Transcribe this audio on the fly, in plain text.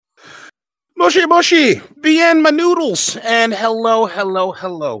Moshi Moshi, bien my noodles, and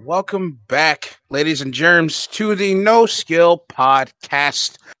hello. Welcome back, ladies and germs, to the NoSkill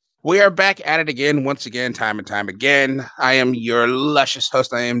podcast. We are back at it again, once again, time and time again. I am your luscious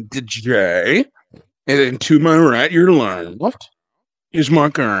host. I am DJ. And to my right, your left is my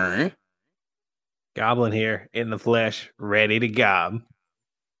guy. Goblin here, in the flesh, ready to gob.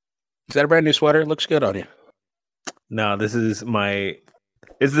 Is that a brand new sweater? It looks good on you. No, this is my...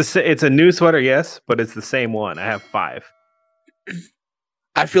 It's a new sweater, yes, but it's the same one. I have 5.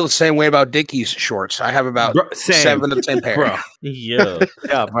 I feel the same way about Dickies shorts. I have about 7 of the same pair. Bro. Yeah,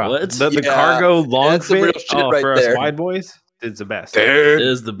 Bro. What? The cargo long fit right for there. us wide boys is the best. Dude, it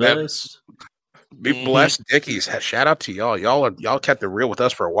is the best. be blessed, Dickies. Shout out to y'all. Y'all kept it real with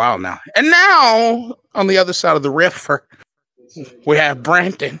us for a while now. And now, on the other side of the river, we have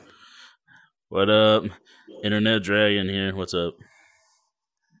Brandon. What up, Internet Dragon here? What's up?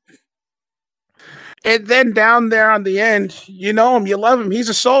 And then down there on the end, you know him, you love him. He's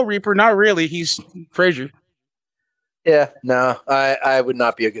a Soul Reaper. Not really. He's Frazier. Yeah, no, I would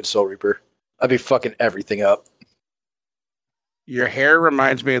not be a good Soul Reaper. I'd be fucking everything up. Your hair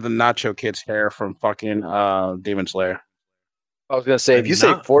reminds me of the Nacho Kid's hair from fucking Demon Slayer. I was gonna say, if you say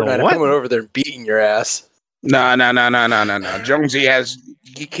Fortnite, I'm coming over there and beating your ass. No. Jonesy has...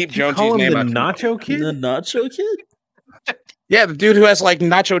 Keep Jonesy's name the out. Nacho Kid? The Nacho Kid? Yeah, the dude who has like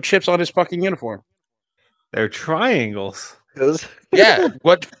nacho chips on his fucking uniform. They're triangles. Yeah,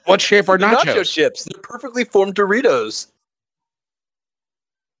 what shape are nachos? Nacho chips. They're perfectly formed Doritos.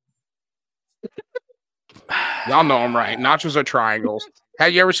 Y'all know I'm right. Nachos are triangles.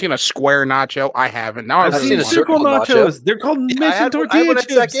 Have you ever seen a square nacho? I haven't. Now I've seen a circle nacho. nachos. They're called I mission had tortilla one at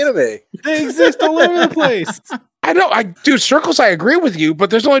chips. Anime. They exist all over the place. I know. Dude, circles, I agree with you, but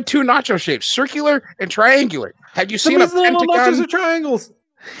there's only 2 nacho shapes, circular and triangular. Have you seen a Some of the nachos pentagon? are triangles.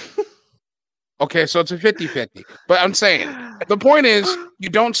 Okay, so it's a 50-50. But I'm saying, the point is, you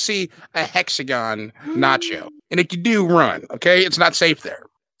don't see a hexagon nacho. And if you do, run, okay? It's not safe there.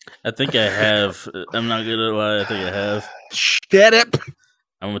 I think I have. I'm not gonna lie. I think I have. Shut up.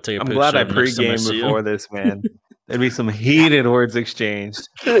 I'm gonna take a I'm picture. glad I next time pre-gamed see you. before this, man. There'd be some heated words exchanged.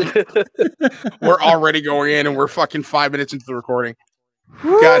 We're already going in, and we're fucking 5 minutes into the recording.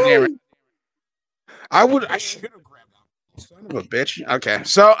 God damn it. I should have grabbed that. Son of a bitch. Okay,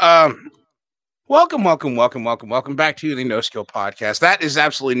 so, welcome back to the NoSkill podcast. That is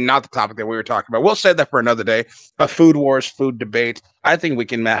absolutely not the topic that we were talking about. We'll save that for another day. A food wars, food debate. I think we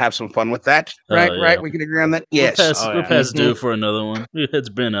can have some fun with that. Right? Yeah. Right? We can agree on that? Yes. We're past due for another one. It's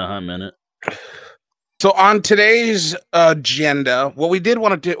been a hot minute. So on today's agenda, what we did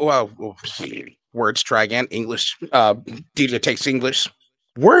want to do, words, try again, English, DJ takes English.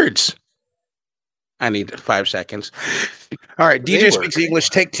 Words. I need 5 seconds. All right, DJ speaks English,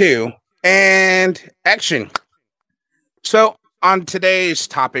 take 2, and action. So on today's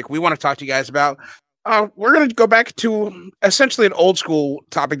topic, we want to talk to you guys about, we're going to go back to essentially an old school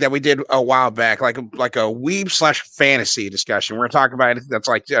topic that we did a while back, like a weeb/fantasy discussion. We're going to talk about it. That's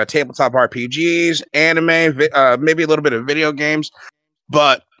like tabletop RPGs, anime, maybe a little bit of video games,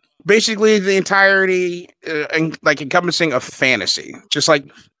 but basically the entirety encompassing of fantasy. Just like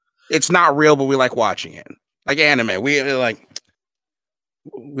it's not real, but we like watching it. Like anime, we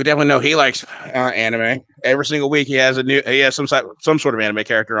definitely know he likes anime. Every single week he has some sort of anime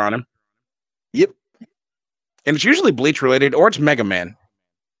character on him. Yep. And it's usually Bleach related, or it's Mega Man.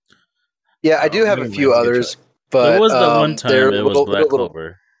 Yeah, I do have a few others, but It was the one time it was Black little.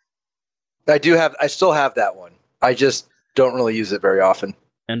 Clover. I still have that one. I just don't really use it very often.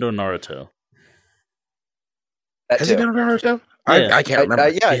 And or Naruto. That Has too. he been on Naruto? Yeah. I can't remember.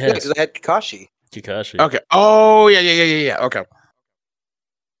 Yeah, He has. because I had Kakashi. Kakashi. Okay. Oh, yeah. Okay.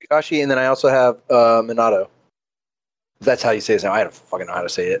 Kakashi, and then I also have Minato. That's how you say his name. I don't fucking know how to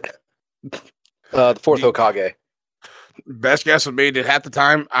say it. The 4th Hokage. Best guess would be that half the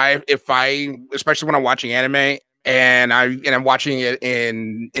time, especially when I'm watching anime and I'm watching it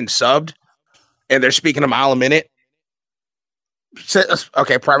in subbed, and they're speaking a mile a minute.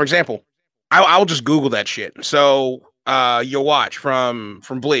 Okay, prime example. I'll just Google that shit. So you'll watch from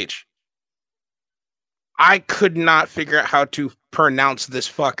Bleach. I could not figure out how to pronounce this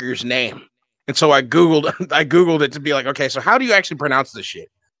fucker's name, and so I googled it to be like, okay, so how do you actually pronounce this shit?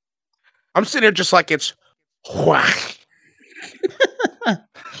 I'm sitting there just like it's whack.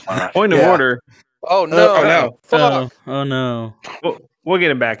 Point of order. Oh no! Fuck. Oh no! We'll get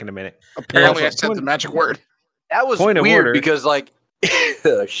him back in a minute. Apparently, I said the magic word. That was Point of weird order. because, like,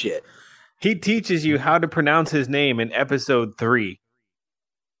 oh, shit. He teaches you how to pronounce his name in episode 3.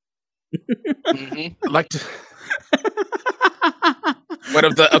 Mm-hmm. I'd like to. What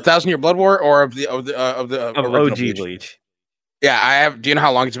of the 1,000-Year Blood War or of the original OG Bleach? Bleach. Yeah, I have. Do you know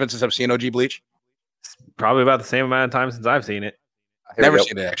how long it's been since I've seen OG Bleach? Probably about the same amount of time since I've seen it. Here we Never go.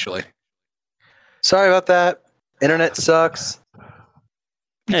 seen it actually. Sorry about that. Internet sucks.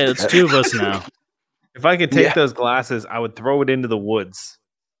 Hey, it's two of us now. If I could take Yeah. those glasses, I would throw it into the woods.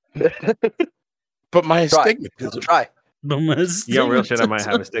 But my Try. astigmatism. Try. Yeah, real shit. I might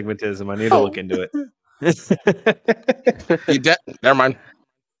have astigmatism. I need to look into it. Never mind.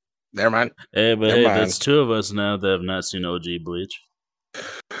 Never mind. Hey, but Never hey, mind. that's two of us now that have not seen OG Bleach.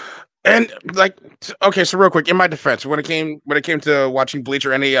 And like, okay, so real quick, in my defense, when it came to watching Bleach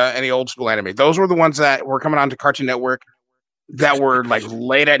or any old school anime, those were the ones that were coming on to Cartoon Network that were like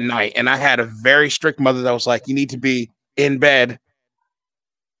late at night, and I had a very strict mother that was like, "You need to be in bed."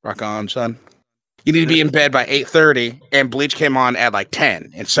 Rock on, son. You need to be in bed by 8:30, and Bleach came on at like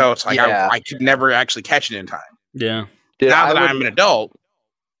 10, and so it's like Yeah. I could never actually catch it in time. Yeah. Dude, Now I that would- I'm an adult,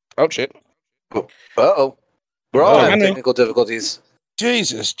 oh shit, Uh-oh. We're all Oh, I having know. technical difficulties.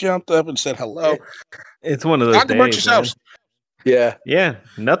 Jesus jumped up and said hello. It's one of those Talk days. about Man. yourselves. Yeah. Yeah,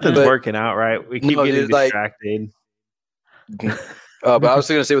 nothing's But- working out right. We keep No, getting dude, like- distracted. But I was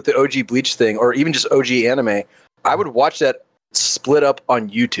going to say with the OG Bleach thing, or even just OG anime, I would watch that split up on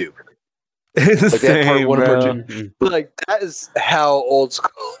YouTube. It's the Like that part same, one and part bro. two. Like that is how old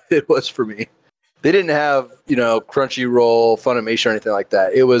school it was for me. They didn't have, Crunchyroll, Funimation, or anything like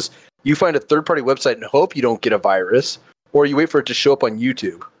that. It was you find a third-party website and hope you don't get a virus, or you wait for it to show up on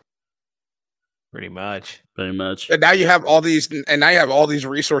YouTube. Pretty much. Pretty much. And now you have all these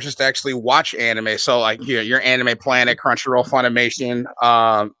resources to actually watch anime. So like your Anime Planet, Crunchyroll, Funimation.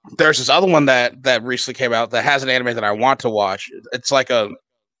 There's this other one that recently came out that has an anime that I want to watch. It's like a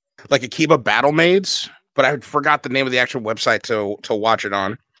Kiba Battle Maids, but I forgot the name of the actual website to watch it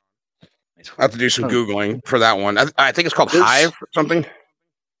on. I have to do some Googling for that one. I think it's called This- Hive or something.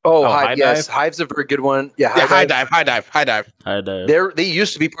 Oh, Oh, Hive, High yes, Dive? Hive's a very good one. Yeah, Yeah, High Dive. Dive. Hi, Dave. They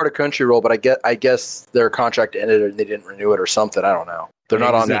used to be part of Crunchyroll, but I guess their contract ended and they didn't renew it or something. I don't know. They're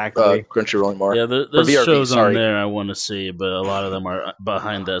not Exactly. on Crunchyroll anymore. Yeah, there's VRP, shows sorry. on there I want to see, but a lot of them are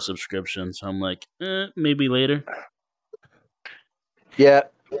behind that subscription. So I'm like, maybe later. Yeah,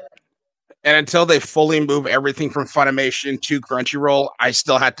 And until they fully move everything from Funimation to Crunchyroll, I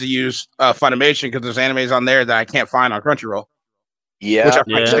still have to use Funimation because there's animes on there that I can't find on Crunchyroll. yeah. Which I find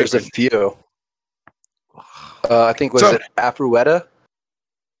Yeah. There's a stupid. few. I think was So- it Afrueta?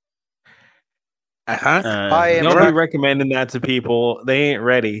 Uh-huh. I am Don't right. be recommending that to people. They ain't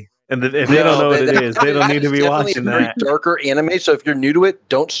ready. And if they don't know what it is, they don't need to be watching Definitely a that. very darker anime. So if you're new to it,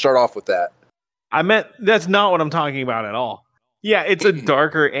 don't start off with that. I meant that's not what I'm talking about at all. Yeah, it's a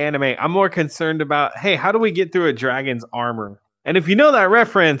darker anime. I'm more concerned about, hey, how do we get through a dragon's armor? And if you know that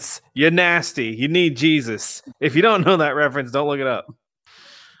reference, you're nasty. You need Jesus. If you don't know that reference, don't look it up.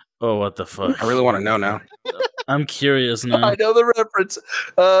 Oh, what the fuck? I really want to know now. I'm curious now. I know the reference.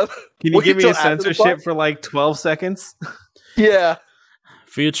 Can you Wait give me till a after the censorship pod- for like 12 seconds? Yeah.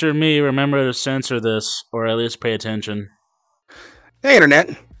 Future me, remember to censor this, or at least pay attention. Hey,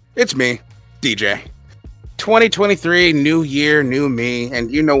 Internet. It's me, DJ. 2023, new year, new me.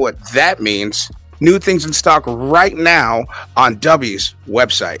 And you know what that means. New things in stock right now on W's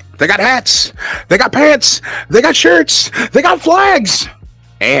website. They got hats. They got pants. They got shirts. They got flags.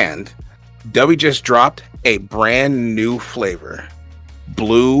 And W just dropped a brand new flavor.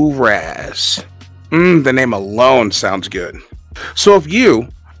 Blue Raz. The name alone sounds good. So if you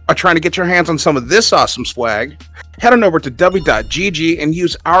are trying to get your hands on some of this awesome swag, head on over to w.gg and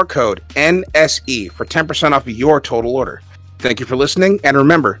use our code NSE for 10% off of your total order. Thank you for listening, and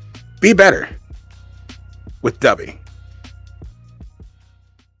remember, be better with W.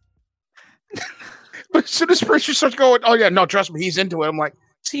 But as soon as Richard starts going, oh yeah, no, trust me, he's into it. I'm like,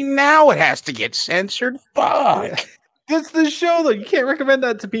 see, now it has to get censored. Fuck. It's the show, though. You can't recommend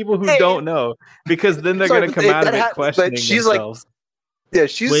that to people who Hey. don't know because then they're Sorry, going to but come out that of it but questioning she's like- themselves. Yeah,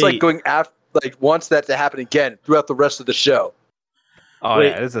 she's Wait. like going after, like wants that to happen again throughout the rest of the show. Oh, Wait.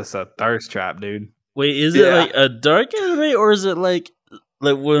 yeah, this is a thirst trap, dude. Wait, is Yeah. it like a dark anime, or is it like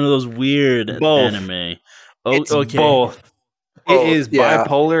one of those weird Both. anime? It's Okay. both. Both, It is yeah.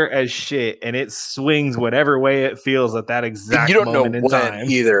 bipolar as shit, and it swings whatever way it feels at that exact You don't know moment in when time.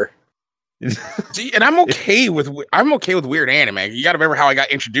 either. See, and I'm okay with weird anime. You got to remember how I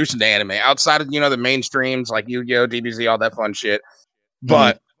got introduced into anime outside of the mainstreams like Yu-Gi-Oh, DBZ, all that fun shit.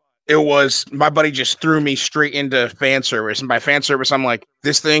 But it was my buddy just threw me straight into fan service, and by fan service, I'm like,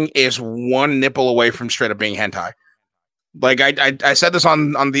 this thing is one nipple away from straight up being hentai. Like I said this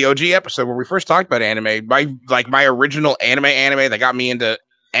on the OG episode where we first talked about anime. My original anime that got me into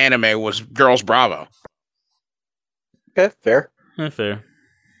anime was Girls Bravo. Okay, fair. Fair.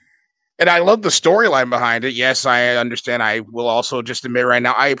 And I love the storyline behind it. Yes, I understand. I will also just admit right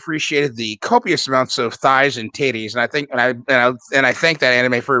now, I appreciated the copious amounts of thighs and titties, and I think, and I thank that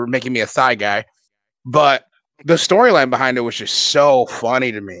anime for making me a thigh guy. But the storyline behind it was just so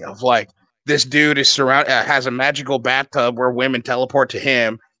funny to me. Of like, this dude is has a magical bathtub where women teleport to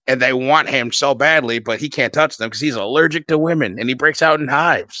him, and they want him so badly, but he can't touch them because he's allergic to women, and he breaks out in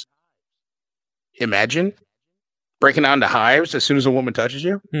hives. Imagine breaking out into hives as soon as a woman touches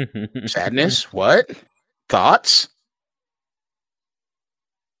you. Sadness. What? Thoughts?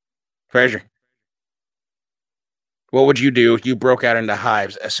 Fraser, what would you do if you broke out into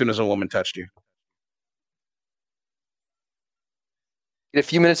hives as soon as a woman touched you? Get a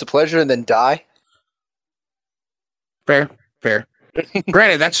few minutes of pleasure and then die. Fair.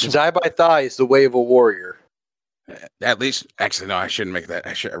 Granted, that's Die by thigh is the way of a warrior. at least. Actually, no, I shouldn't make that.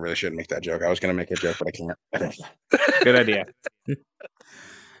 I really shouldn't make that joke. I was going to make a joke, but I can't. Good idea.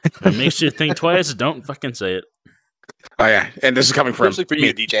 If it makes you think twice, don't fucking say it. Oh yeah, and this is coming from Especially for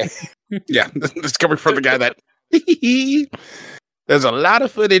you, DJ. Yeah, this is coming from the guy that. There's a lot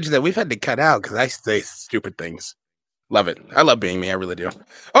of footage that we've had to cut out because I say stupid things. Love it. I love being me. I really do.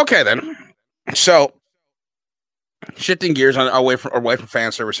 Okay, then. So, shifting gears away from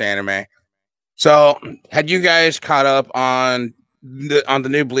fan service anime. So, had you guys caught up on the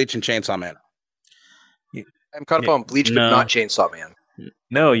new Bleach and Chainsaw Man? I'm caught up on Bleach, but not Chainsaw Man.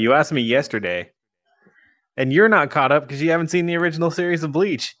 No, you asked me yesterday. And you're not caught up because you haven't seen the original series of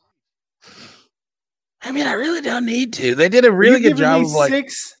Bleach. I mean, I really don't need to. They did a really good job of like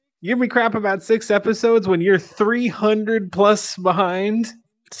you give me crap about 6 episodes when you're 300 plus behind.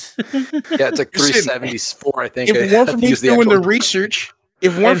 Yeah, it's like 374, I think. If it weren't for me doing the research,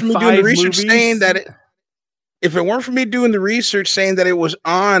 if it weren't for me doing the research saying that it was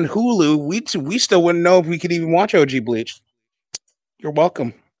on Hulu, we still wouldn't know if we could even watch OG Bleach. You're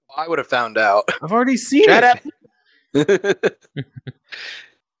welcome. I would have found out. I've already seen Shut it. up.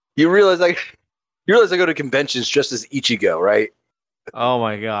 You realize I go to conventions just as Ichigo, right? Oh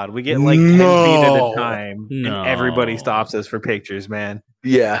my god, we get like 10 feet at a time, and everybody stops us for pictures, man.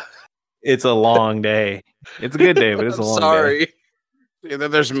 Yeah, it's a long day. It's a good day, but it's a long day. Sorry.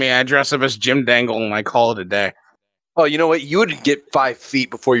 There's me. I dress up as Jim Dangle and I call it a day. Oh, you know what? You would get 5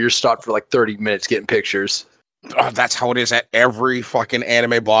 feet before you're stopped for like 30 minutes getting pictures. Oh, that's how it is at every fucking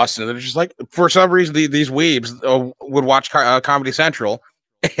anime Boston. They're just like, for some reason, these weebs would watch Comedy Central,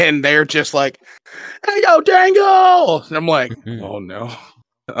 and they're just like, "Hey, yo, Dangle!" And I'm like, "Oh no,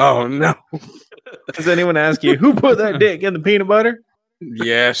 oh no." Does anyone ask you who put that dick in the peanut butter?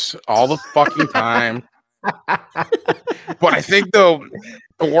 Yes, all the fucking time. But I think though,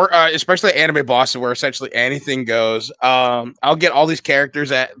 especially Anime Boston, where essentially anything goes. I'll get all these characters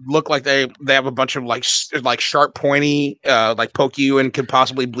that look like they have a bunch of like sharp, pointy, like poke you and could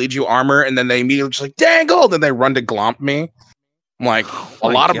possibly bleed you armor, and then they immediately just like Dangle, then they run to glomp me. I'm like, a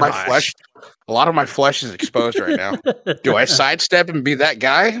lot of my flesh is exposed right now. Do I sidestep and be that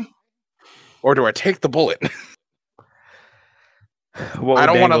guy, or do I take the bullet? I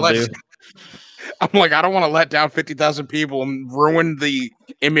don't want to let. I'm like, I don't want to let down 50,000 people and ruin the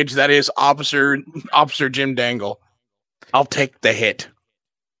image that is Officer Jim Dangle. I'll take the hit.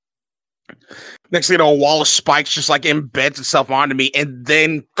 Next thing you know, a wall of spikes just like embeds itself onto me, and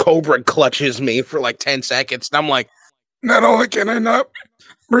then Cobra clutches me for like 10 seconds. And I'm like, not only can I not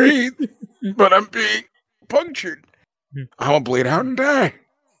breathe, but I'm being punctured. I'm going to bleed out and die.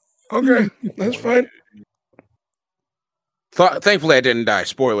 Okay, that's fine. Thankfully, I didn't die.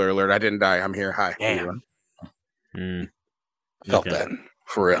 Spoiler alert, I didn't die. I'm here. Hi. Damn. Felt that.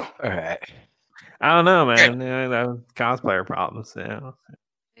 For real. All right. I don't know, man. Yeah, cosplayer problems. Yeah.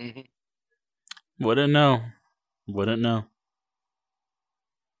 Mm-hmm. Wouldn't know.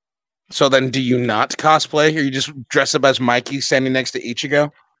 So then, do you not cosplay? Or you just dress up as Mikey standing next to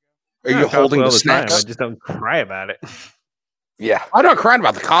Ichigo? Are you holding the snacks? I just don't cry about it. Yeah. I'm not crying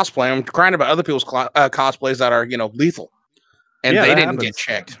about the cosplay. I'm crying about other people's cosplays that are, lethal. And they didn't get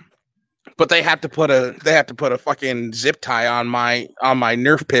checked. But they have to put a fucking zip tie on my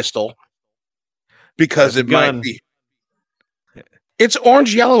Nerf pistol because it might be. It's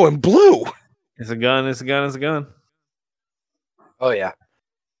orange, yellow, and blue. It's a gun. Oh yeah.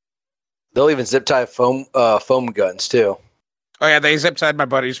 They'll even zip tie foam guns too. Oh yeah, they zip tied my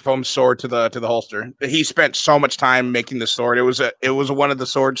buddy's foam sword to the holster. He spent so much time making the sword. It was one of the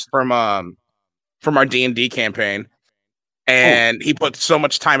swords from our D&D campaign. And he put so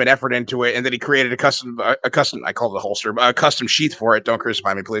much time and effort into it, and then he created a custom. I call it a holster, a custom sheath for it. Don't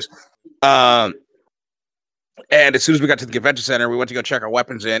crucify me, please. And as soon as we got to the convention center, we went to go check our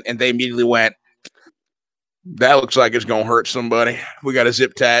weapons in, and they immediately went, That looks like it's gonna hurt somebody. We got a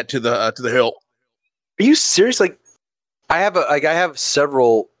zip tie to the hilt. Are you serious? Like, I have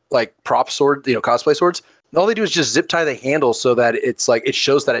several like prop sword, cosplay swords. And all they do is just zip tie the handle so that it's like it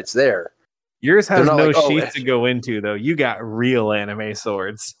shows that it's there. Yours has not no like, oh, sheath to go into, though. You got real anime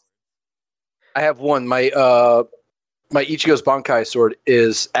swords. I have one. My Ichigo's Bankai sword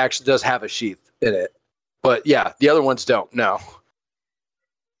actually does have a sheath in it, but yeah, the other ones don't. No,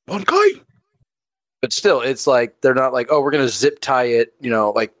 Bankai. but still, it's like they're not like, oh, we're gonna zip tie it,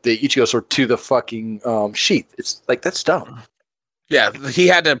 like the Ichigo sword to the fucking sheath. It's like that's dumb. Yeah, he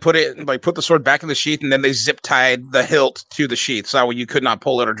had to put the sword back in the sheath, and then they zip tied the hilt to the sheath, so you could not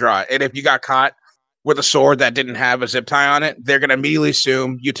pull it or draw it. And if you got caught with a sword that didn't have a zip tie on it, they're gonna immediately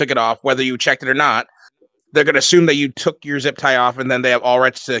assume you took it off, whether you checked it or not. They're gonna assume that you took your zip tie off, and then they have all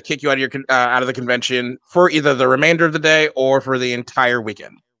rights to kick you out of out of the convention for either the remainder of the day or for the entire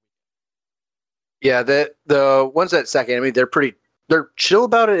weekend. Yeah, the ones that sack anime, they're chill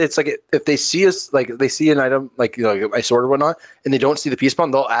about it. It's like if they see us, like if they see an item, like my sword or whatnot, and they don't see the piece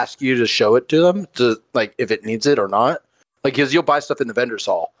bond, they'll ask you to show it to them to like if it needs it or not. Like because you'll buy stuff in the vendor's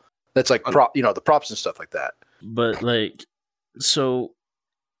hall that's like the props and stuff like that. But like, so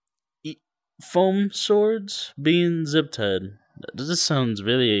foam swords being zip tied. This sounds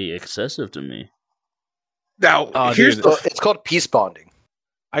really excessive to me. Now, it's called peace bonding.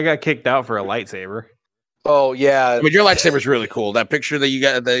 I got kicked out for a lightsaber. Oh yeah, I mean, your lightsaber's really cool. That picture that you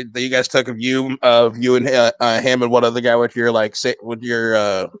got that you guys took of you and him and one other guy with your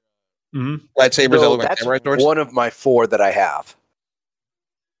lightsabers that look like samurai swords. One of my 4 that I have.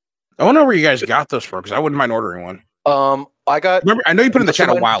 I wonder where you guys got those from because I wouldn't mind ordering one. I know you put in the chat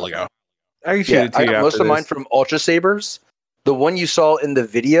a while ago. I got most of mine from Ultra Sabers. The one you saw in the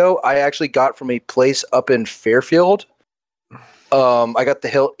video, I actually got from a place up in Fairfield. I got the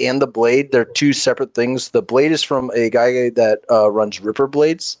hilt and the blade. They're 2 separate things. The blade is from a guy that runs Ripper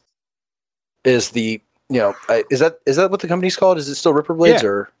Blades. Is that what the company's called? Is it still Ripper Blades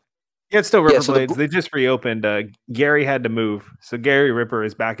or? Yeah, it's still Ripper Blades. They just reopened. Gary had to move, so Gary Ripper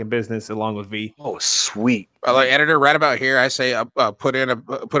is back in business along with V. Oh, sweet! Editor, right about here, I say put in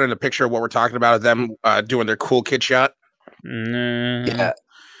a picture of what we're talking about of them doing their cool kid shot. Yeah,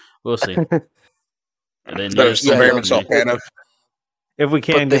 we'll see. If we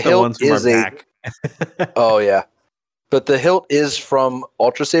can get the ones from our back. Oh yeah, but the hilt is from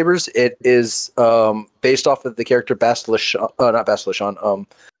Ultra Sabers. It is based off of the character Satil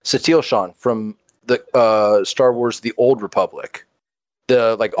Shan from the Star Wars: The Old Republic,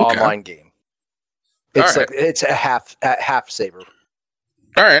 the online game. It's it's a half saber.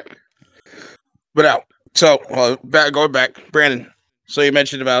 All right, but out. So going back, Brandon. So you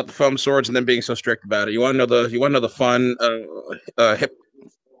mentioned about the foam swords and them being so strict about it. You want to know the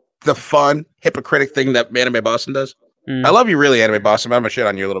fun, hypocritic thing that Anime Boston does? I love you, really, Anime Boston. I'm gonna shit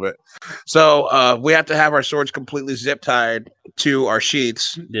on you a little bit. So we have to have our swords completely zip tied to our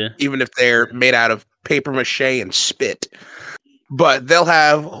sheaths, even if they're made out of paper mache and spit. But they'll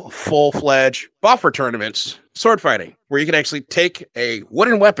have full-fledged boffer tournaments, sword fighting, where you can actually take a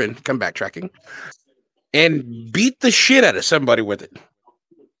wooden weapon, come backtracking, and beat the shit out of somebody with it.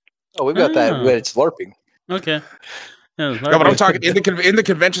 Oh, we've got that when it's LARPing. Okay. No, but I'm talking in the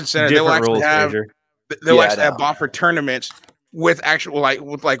convention center. They'll actually have boffer tournaments with actual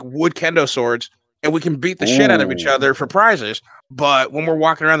with wood kendo swords, and we can beat the shit out of each other for prizes. But when we're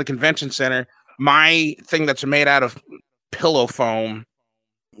walking around the convention center, my thing that's made out of pillow foam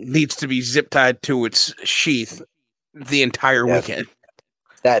needs to be zip tied to its sheath the entire weekend.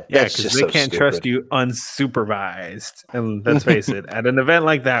 That's because they can't trust you unsupervised. And let's face it, at an event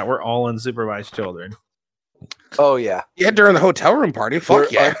like that, we're all unsupervised children. Oh yeah, during the hotel room party. We're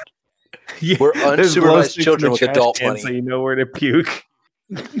unsupervised children with adult money, so you know where to puke.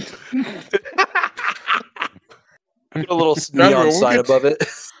 Put a little neon sign above it.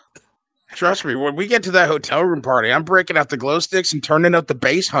 Trust me, when we get to that hotel room party, I'm breaking out the glow sticks and turning out the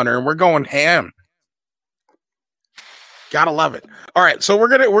base hunter, and we're going ham. Gotta love it. All right, so we're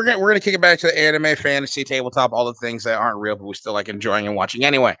gonna kick it back to the anime, fantasy, tabletop, all the things that aren't real, but we still like enjoying and watching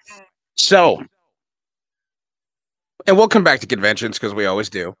anyway. So, and we'll come back to conventions because we always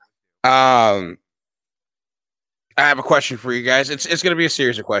do. I have a question for you guys. It's gonna be a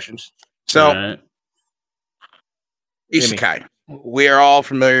series of questions. So, Isekai. We are all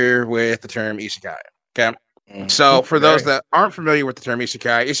familiar with the term Isekai. Okay. So for those that aren't familiar with the term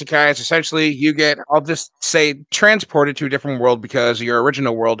Isekai is essentially you get, I'll just say, transported to a different world because your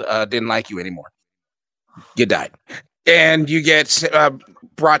original world didn't like you anymore. You died. And you get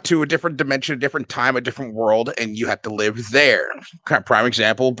brought to a different dimension, a different time, a different world, and you have to live there. Prime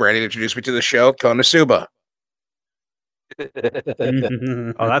example, Brandon introduced me to the show, Konosuba.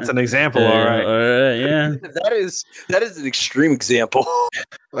 Oh, that's an example, all right. All right, yeah. That is an extreme example.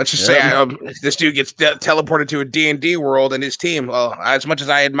 Let's just say this dude gets teleported to a D&D world and his team. Well, as much as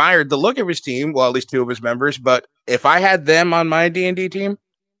I admired the look of his team, well, at least 2 of his members, but if I had them on my D&D team,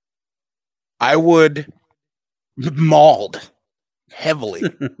 I would mauled heavily.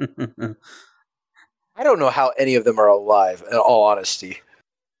 I don't know how any of them are alive, in all honesty.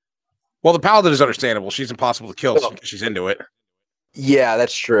 Well, the paladin is understandable. She's impossible to kill because she's into it. Yeah,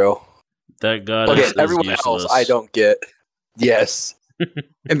 that's true. That god Okay, is everyone useless. else I don't get. Yes.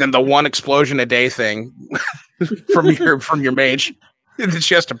 And then the 1 explosion a day thing from your mage. And then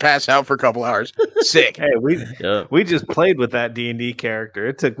she has to pass out for a couple hours. Sick. Hey, we just played with that D&D character.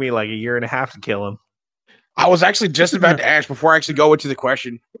 It took me like a year and a half to kill him. I was actually just about to ask before I actually go into the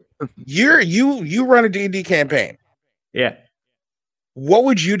question. You run a D&D campaign. Yeah. What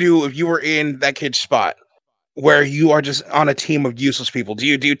would you do if you were in that kid's spot where you are just on a team of useless people? Do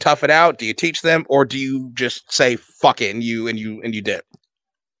you tough it out? Do you teach them, or do you just say fuck it and you dip?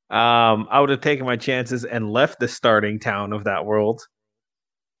 I would have taken my chances and left the starting town of that world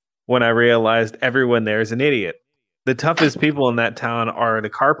when I realized everyone there is an idiot. The toughest people in that town are the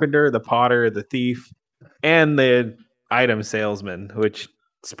carpenter, the potter, the thief, and the item salesman, which,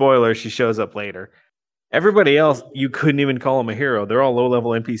 spoiler, she shows up later. Everybody else, you couldn't even call them a hero. They're all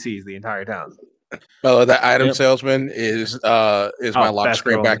low-level NPCs, the entire town. Oh, that item salesman is my lock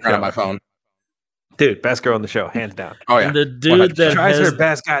screen background on my phone. Dude, best girl on the show, hands down. Oh yeah. And the dude that tries has her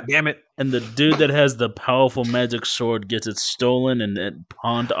best, god damn it. And the dude that has the powerful magic sword gets it stolen and then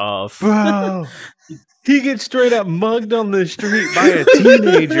pawned off. Bro, he gets straight up mugged on the street by a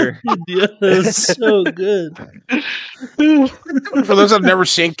teenager. Yeah, that's so good. For those that have never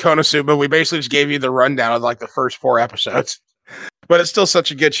seen Konosuba, we basically just gave you the rundown of like the first 4 episodes. But it's still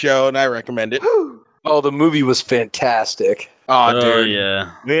such a good show, and I recommend it. Oh, the movie was fantastic. Oh, Oh, dude.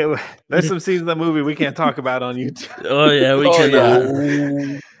 yeah. There's some scenes of the movie we can't talk about on YouTube. Oh, yeah, we can.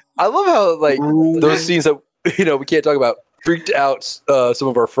 Yeah. I love how like those scenes that we can't talk about freaked out some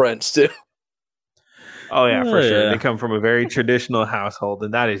of our friends too. Oh yeah, for sure. Yeah. They come from a very traditional household,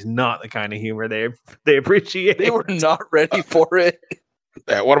 and that is not the kind of humor they appreciate. They were not ready for it.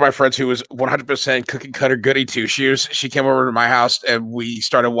 Yeah, one of my friends who was 100% cookie cutter goody two shoes, she came over to my house and we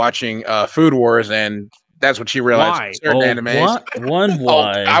started watching Food Wars, and that's what she realized. Why? Certain animes.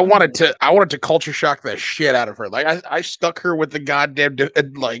 Why? I wanted to culture shock the shit out of her. Like I stuck her with the goddamn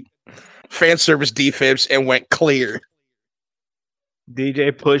like fan service defibs and went clear.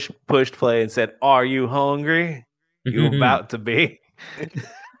 DJ pushed play and said, "Are you hungry? You about to be?"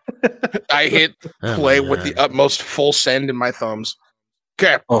 I hit play with the utmost full send in my thumbs.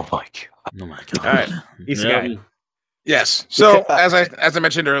 Okay. Oh my god. Oh my god. All right, Isekai. Yes. So as I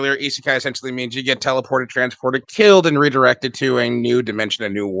mentioned earlier, Isekai essentially means you get teleported, transported, killed, and redirected to a new dimension, a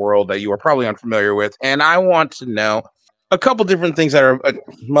new world that you are probably unfamiliar with. And I want to know a couple different things that are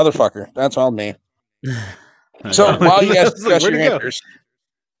motherfucker. That's all me. So while you guys discuss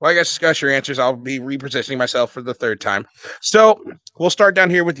your answers, I'll be repositioning myself for the 3rd time. So we'll start down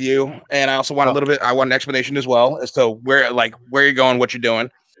here with you, and I also want I want an explanation as well as to where you're going, what you're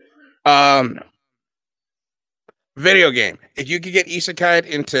doing. Video game. If you could get isekai'd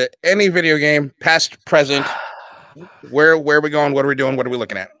into any video game, past, present, where are we going? What are we doing? What are we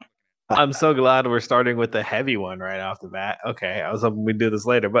looking at? I'm so glad we're starting with the heavy one right off the bat. Okay, I was hoping we'd do this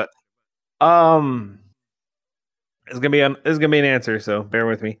later, but it's gonna be an answer, so bear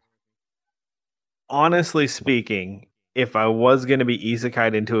with me. Honestly speaking, if I was gonna be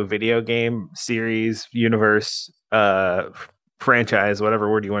isekai'd into a video game series, universe, franchise, whatever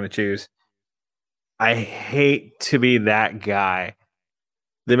word you want to choose, I hate to be that guy.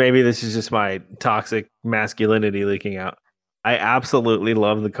 Then maybe this is just my toxic masculinity leaking out. I absolutely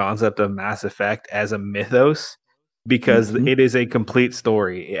love the concept of Mass Effect as a mythos because it is a complete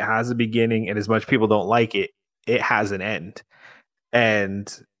story. It has a beginning, and as much people don't like it, it has an end.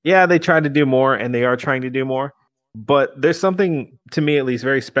 And yeah, they tried to do more, and they are trying to do more. But there's something, to me at least,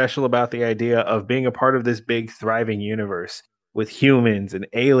 very special about the idea of being a part of this big, thriving universe with humans and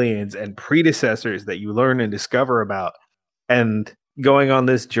aliens and predecessors that you learn and discover about, and going on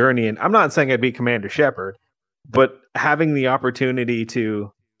this journey. And I'm not saying I'd be Commander Shepard, but having the opportunity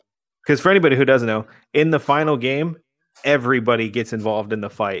to, because for anybody who doesn't know, in the final game, everybody gets involved in the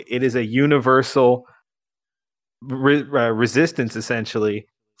fight. It is a universal resistance, essentially,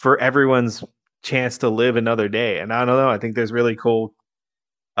 for everyone's chance to live another day. And I don't know, I think there's really cool.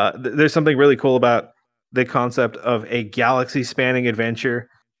 There's something really cool about the concept of a galaxy-spanning adventure,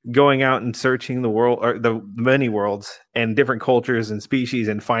 going out and searching the world, or the many worlds and different cultures and species,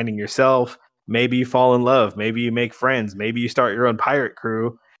 and finding yourself, Maybe you fall in love. Maybe you make friends. Maybe you start your own pirate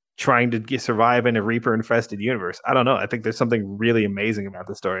crew trying to survive in a Reaper infested universe. I don't know. I think there's something really amazing about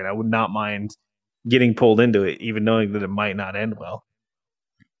the story, and I would not mind getting pulled into it, even knowing that it might not end well.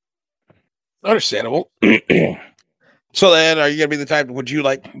 Understandable. So then, are you gonna be the type? Would you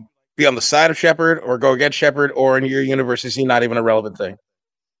like be on the side of Shepard or go against Shepard, or in your universe is he not even a relevant thing?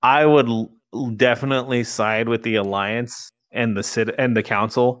 I would definitely side with the Alliance and the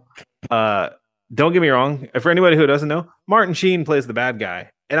Council. Don't get me wrong. For anybody who doesn't know, Martin Sheen plays the bad guy,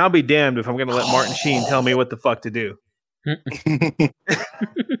 and I'll be damned if I'm going to let Martin Sheen tell me what the fuck to do.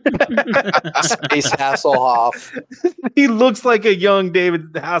 Space Hasselhoff. He looks like a young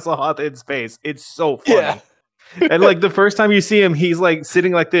David Hasselhoff in space. It's so funny. Yeah. And like the first time you see him, he's like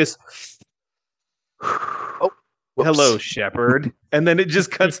sitting like this. Whoops. Hello, Shepard. And then it just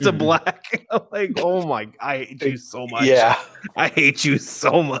cuts to black. I'm like, oh my, I hate you so much. Yeah. I hate you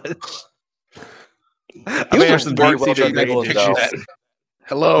so much. I He mean, was there's some very deep well seated done villain, rage. though.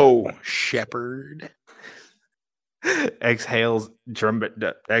 Hello, Shepard. Exhales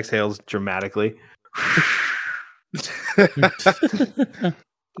dramatically.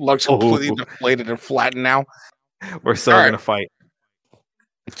 Looks completely deflated and flattened now. We're still All right. gonna fight.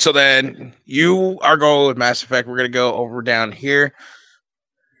 So then you are going with Mass Effect. We're gonna go over down here.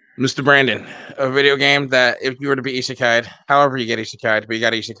 Mr. Brandon, a video game that if you were to be isekai'd, however you get isekai'd, but you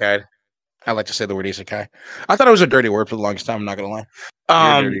got isekai'd. I like to say the word isekai. I thought it was a dirty word for the longest time, I'm not gonna lie.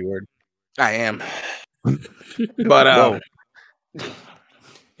 You're a dirty word. I am. But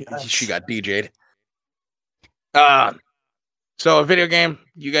she got DJ'd. So a video game,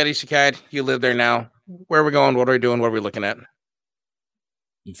 you got isekai'd, you live there now. Where are we going? What are we doing? What are we looking at?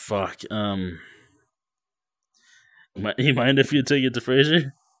 Fuck. You mind if you take it to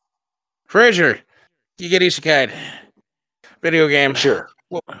Fraser? Fraser, you get isekai'd. Video game. Sure.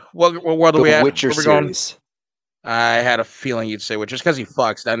 What world are we The at? Witcher Where we going? series. I had a feeling you'd say Witcher, just because he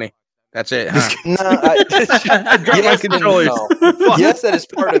fucks, doesn't he? That's it. Huh? No, I dropped my yes, controllers. no. Yes, that is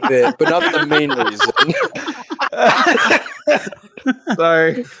part of it, but not the main reason.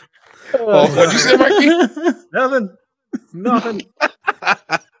 Sorry. Oh, what'd you say, Mikey? Nothing.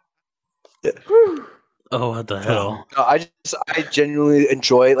 Oh, what the hell? No, I genuinely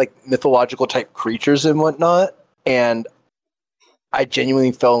enjoy like mythological type creatures and whatnot, and I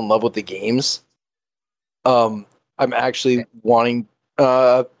genuinely fell in love with the games. I'm actually wanting,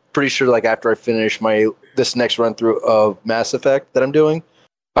 pretty sure like after I finish this next run through of Mass Effect that I'm doing,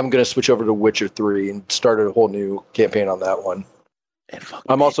 I'm gonna switch over to Witcher 3 and start a whole new campaign on that one.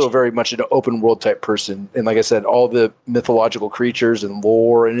 I'm also very much an open world type person, and like I said, all the mythological creatures and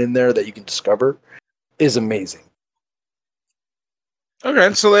lore and in there that you can discover is amazing.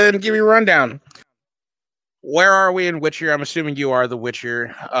 Okay, so then give me a rundown. Where are we in Witcher? I'm assuming you are the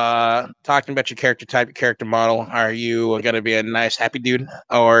Witcher. Talking about your character type, your character model. Are you going to be a nice, happy dude,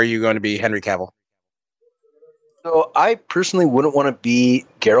 or are you going to be Henry Cavill? So I personally wouldn't want to be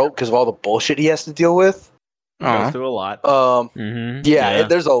Geralt because of all the bullshit he has to deal with. Goes through a lot. Yeah,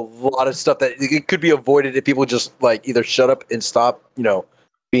 there's a lot of stuff that it could be avoided if people just like either shut up and stop,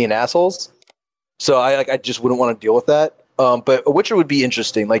 being assholes. So I just wouldn't want to deal with that. But a Witcher would be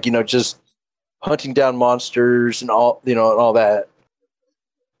interesting, just hunting down monsters and all, and all that.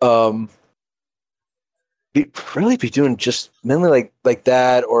 Really be doing just mainly like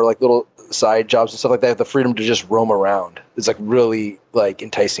that, or like little side jobs and stuff like that. The freedom to just roam around is like really like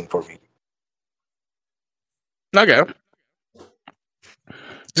enticing for me. Okay.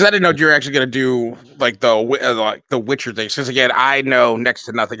 Because I didn't know you were actually going to do like the Witcher thing. Since again, I know next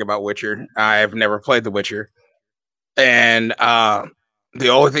to nothing about Witcher. I've never played The Witcher, and the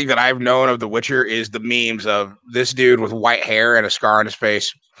only thing that I've known of The Witcher is the memes of this dude with white hair and a scar on his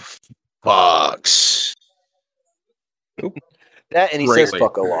face. Fucks. That, and he says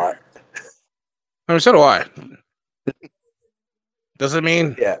fuck a lot. I mean, so do I. Does it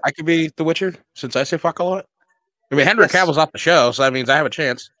mean Yeah. I could be The Witcher since I say fuck a lot? I mean, Henry Cavill's off the show, so that means I have a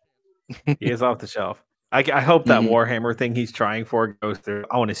chance. He is off the shelf. I hope that Warhammer thing he's trying for goes through.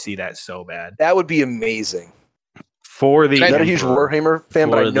 I want to see that so bad. That would be amazing. For the I'm not a huge Warhammer fan,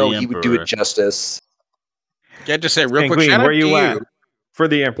 but I For know the he would do it justice. Can I just say real quick, Queen, shout out where to you you. at? For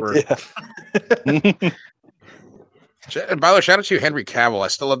the Emperor. And by the way, shout out to you, Henry Cavill. I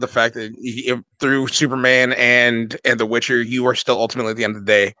still love the fact that through Superman and The Witcher, you are still ultimately at the end of the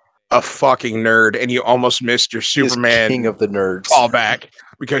day a fucking nerd, and you almost missed your Superman King of the nerds. callback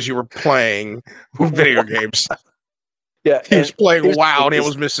because you were playing video games. Yeah, He was playing WoW, and he this-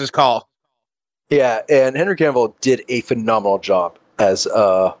 almost missed his call. Yeah, and Henry Cavill did a phenomenal job as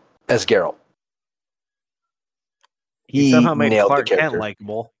Geralt. He somehow made nailed Clark the Kent character.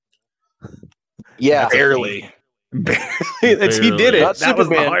 likable. Yeah, Barely. He did it. not That was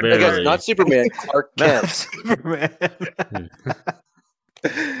the Superman. hard I guess part. not Superman. Clark Not Kent. Superman.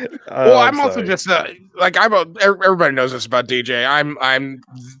 Well, I'm also just like everybody knows this about DJ. I'm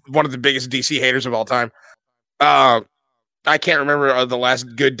one of the biggest DC haters of all time. I can't remember the last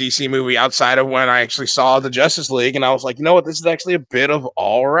good DC movie outside of when I actually saw the Justice League, and I was like, you know what, this is actually a bit of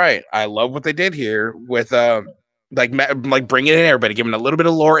all right. I love what they did here with like bringing in everybody, giving a little bit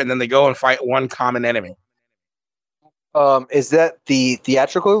of lore, and then they go and fight one common enemy. Is that the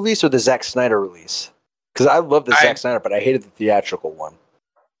theatrical release or the Zack Snyder release? Because I love the Zack Snyder, but I hated the theatrical one.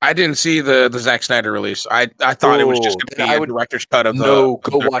 I didn't see the Zack Snyder release. I thought it was just going to be a director's cut of go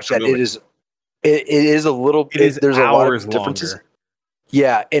watch that. Movie. It is a little. There's a lot of differences. Longer.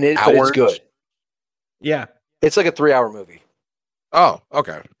 Yeah, but it's good. Yeah, it's like a 3-hour movie. Oh,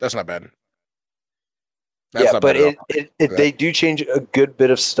 okay, that's not bad. But they do change a good bit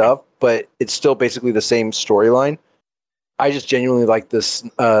of stuff, but it's still basically the same storyline. I just genuinely like this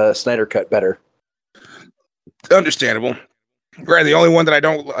Snyder cut better. Understandable. Right, the only one that I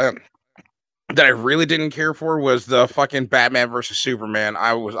don't that I really didn't care for was the fucking Batman versus Superman.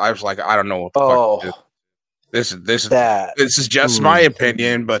 I was like, I don't know what the fuck this is just my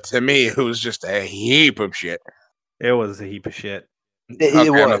opinion, but to me it was just a heap of shit. It was a heap of shit.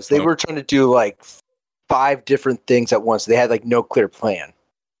 It was. They were trying to do like 5 different things at once. They had like no clear plan.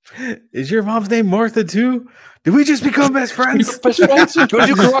 Is your mom's name Martha too? Did we just become best friends? Do you want to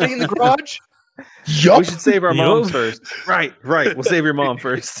do karate in the garage? Yup. We should save our moms first. Right. We'll save your mom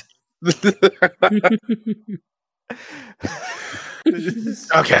first.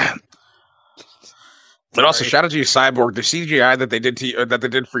 Okay. But also, shout out to you, Cyborg. The CGI that they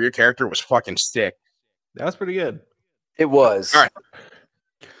did for your character was fucking sick. That was pretty good. It was. All right.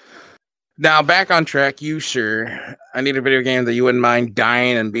 Now back on track, you sir. I need a video game that you wouldn't mind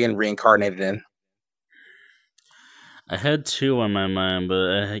dying and being reincarnated in. I had 2 on my mind,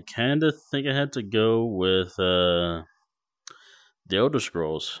 but I kind of think I had to go with the Elder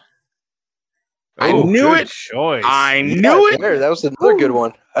Scrolls. I knew it. Choice. I knew it. That was another good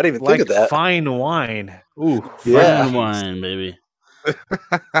one. I didn't even think of that. Fine wine. Ooh, fine wine, baby.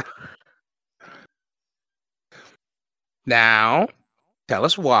 Now, tell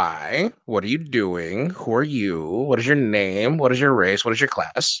us why. What are you doing? Who are you? What is your name? What is your race? What is your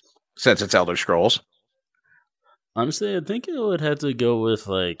class? Since it's Elder Scrolls. Honestly, I think I would have to go with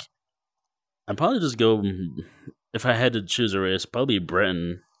I'd probably just go, if I had to choose a race, probably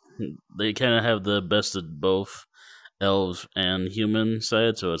Breton. They kind of have the best of both elves and human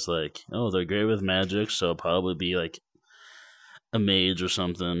side, so it's like, they're great with magic, so it'll probably be like a mage or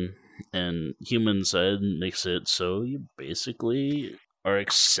something. And human side makes it so you basically are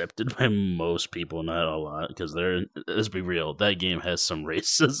accepted by most people, not a lot, because let's be real, that game has some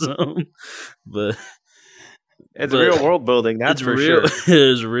racism, but it's real world building. That's for sure. It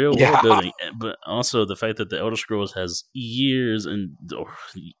is real world building, but also the fact that the Elder Scrolls has years and or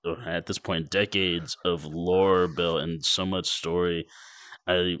at this point decades of lore built and so much story.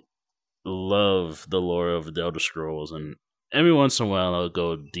 I love the lore of the Elder Scrolls, and every once in a while I'll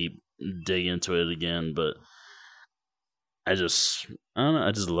go dig into it again. But I don't know.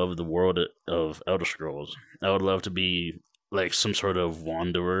 I just love the world of Elder Scrolls. I would love to be like some sort of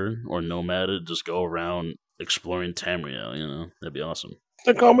wanderer or nomad, just go around exploring Tamriel, that'd be awesome.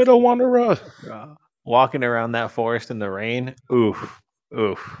 They call me the Wanderer. Walking around that forest in the rain. Oof.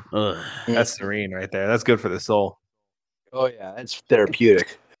 That's serene right there. That's good for the soul. Oh yeah, it's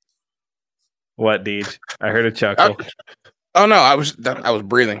therapeutic. What, Deej? I heard a chuckle. Oh no, I was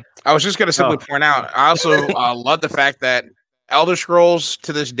breathing. I was just gonna simply point out. I also love the fact that Elder Scrolls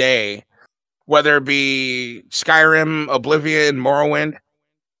to this day, whether it be Skyrim, Oblivion, Morrowind,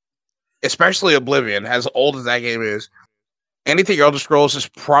 especially Oblivion, as old as that game is, anything Elder Scrolls is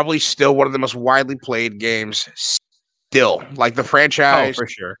probably still one of the most widely played games. Still, like the franchise, for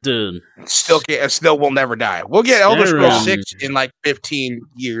sure, dude. Still will never die. We'll get Elder Scrolls 6 in like 15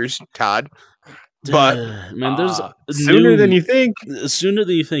 years, Todd. But man, there's sooner than you think.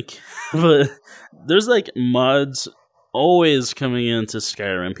 But there's like mods always coming into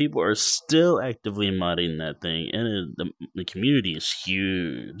Skyrim. People are still actively modding that thing, and the community is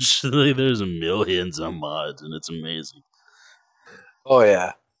huge. Like, there's millions of mods, and it's amazing. Oh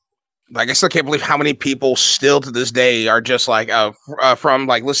yeah. Like, I still can't believe how many people still to this day are just like from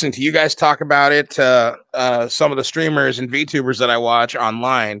like listening to you guys talk about it to some of the streamers and VTubers that I watch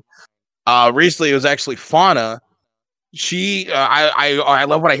online. Recently, it was actually Fauna. I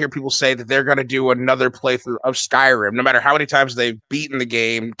love when I hear people say that they're going to do another playthrough of Skyrim. No matter how many times they've beaten the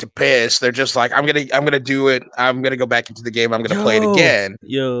game to piss, they're just like, I'm gonna do it. I'm gonna go back into the game. I'm gonna play it again.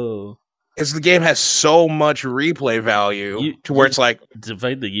 Yo, is the game has so much replay value to where it's like the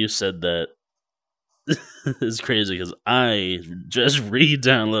fact that you said that is crazy because I just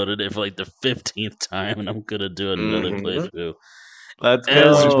re-downloaded it for like the 15th time, and I'm gonna do another playthrough. Let's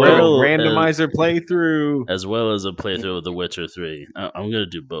As go. well Randomizer playthrough. as well as a playthrough of The Witcher 3. I'm gonna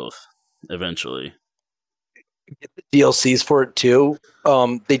do both eventually. Get the DLCs for it too.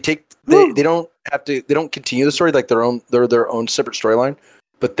 They don't continue the story like their own separate storyline,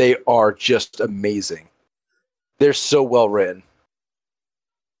 but they are just amazing. They're so well written.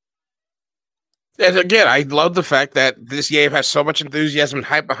 And again, I love the fact that this game has so much enthusiasm and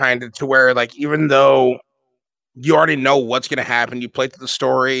hype behind it to where, like, even though you already know what's going to happen, you play through the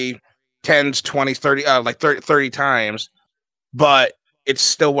story 10s, 20s, 30 times, but it's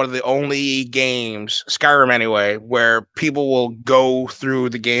still one of the only games, Skyrim anyway, where people will go through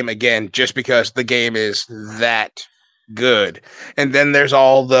the game again just because the game is that good. And then there's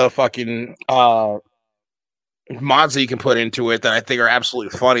all the fucking mods that you can put into it that I think are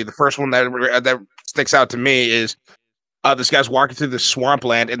absolutely funny. The first one that sticks out to me is this guy's walking through the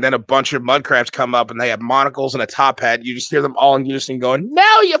swampland, and then a bunch of mud crabs come up, and they have monocles and a top hat. You just hear them all in unison going,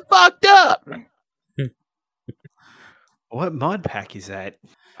 "Now you fucked up." What mod pack is that?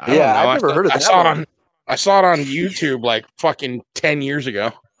 I don't know. I've never heard of that. I saw it on YouTube like fucking 10 years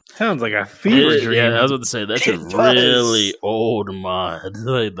ago. Sounds like a fever dream. Yeah, I was about to say that's a really old mod.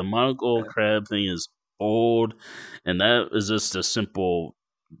 Like the monocle crab thing is old, and that is just a simple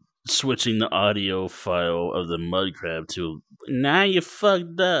switching the audio file of the mud crab to "now you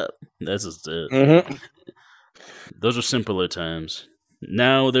fucked up." That's just it. Mm-hmm. Those are simpler times.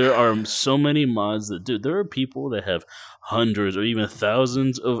 Now there are so many mods that there are people that have hundreds or even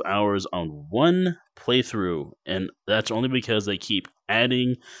thousands of hours on one playthrough, and that's only because they keep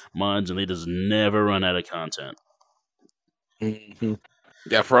adding mods and they just never run out of content. Mm-hmm.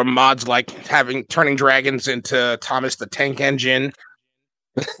 Yeah, from mods like turning dragons into Thomas the Tank Engine.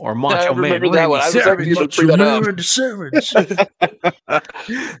 Or Macho Man. remember that one. I was happy you bring that up.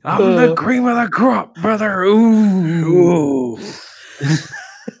 I'm the cream of the crop, brother. Ooh.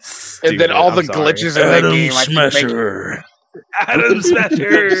 And then all the glitches in that game. Smasher. Adam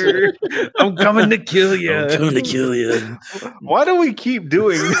Smasher. I'm coming to kill you. I'm coming to kill you. Why do we keep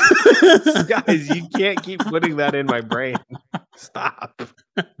doing this? Guys, you can't keep putting that in my brain. Stop.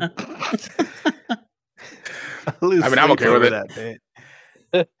 I'm okay with it. That bit.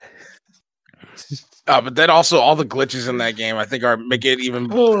 But then also all the glitches in that game, I think, make it even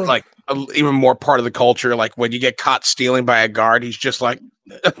even more part of the culture. Like when you get caught stealing by a guard, he's just like,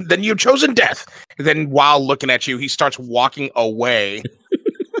 "Then you've chosen death." And then while looking at you, he starts walking away.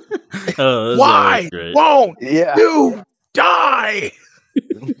 Why won't you die?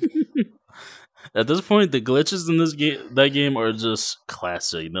 At this point, the glitches in that game are just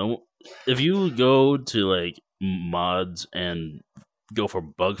classic. No, if you go to like mods and go for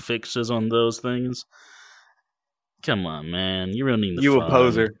bug fixes on those things, come on, man, you're ruining the fun. A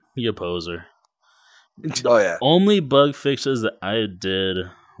poser. You a poser. Oh yeah. Only bug fixes that I did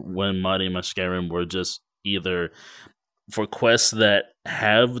when modding my Skyrim were just either for quests that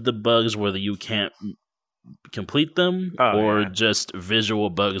have the bugs where you can't complete them, or just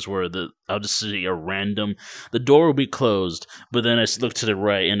visual bugs where I'll just see a random, the door will be closed, but then I look to the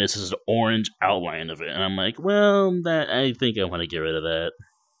right and it's just an orange outline of it, and I'm like, well, I think I want to get rid of that.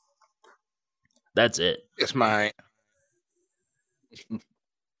 That's it. It's my.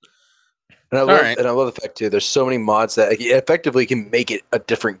 And I love the fact too. There's so many mods that effectively can make it a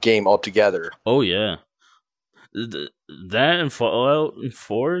different game altogether. Oh yeah, that and Fallout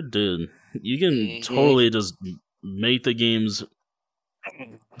 4, dude. You can totally just make the games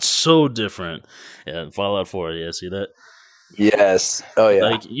so different. Yeah, Fallout 4. Yeah, see that? Yes. Oh yeah.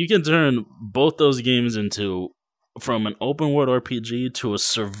 Like you can turn both those games from an open world RPG to a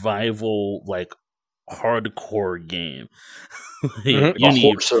survival like hardcore game. You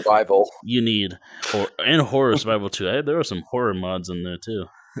need survival. You need horror survival too. There are some horror mods in there too.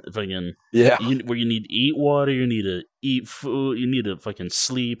 Where you need to eat water, you need to eat food, you need to fucking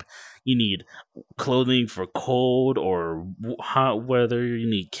sleep, you need clothing for cold or hot weather, you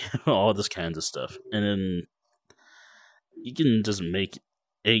need all this kinds of stuff, and then you can just make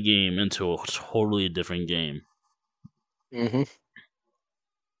a game into a totally different game. Mm-hmm.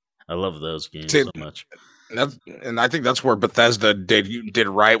 I love those games so much. And I think that's where Bethesda did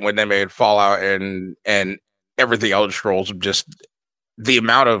right when they made Fallout and everything Elder Scrolls. Just the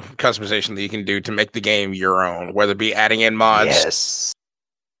amount of customization that you can do to make the game your own, whether it be adding in mods,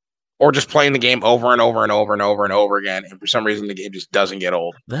 or just playing the game over and over and over and over and over again. And for some reason, the game just doesn't get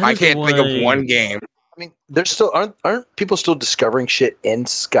old. I can't think of one game I mean, there's still aren't people still discovering shit in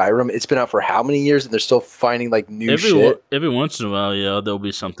Skyrim? It's been out for how many years, and they're still finding like new shit. Every once in a while, yeah, there'll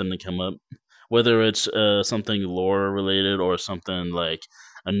be something to come up, whether it's something lore related or something like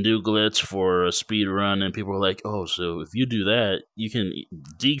a new glitch for a speed run, and people are like, "Oh, so if you do that, you can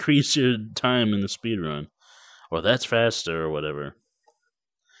decrease your time in the speed run, or that's faster, or whatever,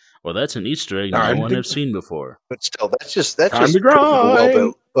 or that's an Easter egg no one has seen before." But still, that's just Time proof to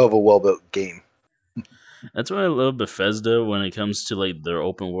grind. of a well-built game. That's why I love Bethesda when it comes to like their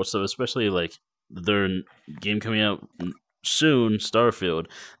open world stuff, especially like their game coming out soon, Starfield.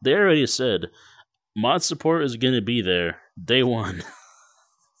 They already said mod support is going to be there day one,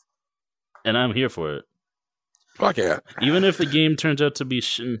 and I'm here for it. Fuck yeah! Even if the game turns out to be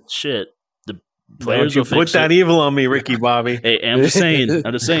shit, the players Don't will you put fix that it. evil on me, Ricky Bobby. Hey, I'm just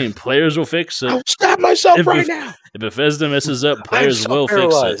saying, players will fix I'll it. stab myself If right Beth- now. If Bethesda messes up, I'm players so will fix it.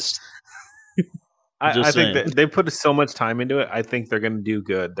 paralyzed. I Just think saying. that they put so much time into it. I think they're going to do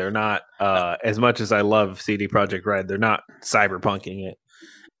good. They're not as much as I love CD Projekt Red. They're not cyberpunking it.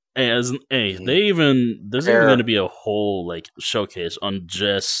 There's even going to be a whole like showcase on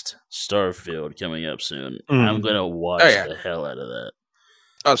just Starfield coming up soon. I'm going to watch the hell out of that.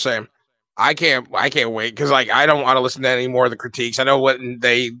 Oh, same. I can't wait because like I don't want to listen to any more of the critiques. I know when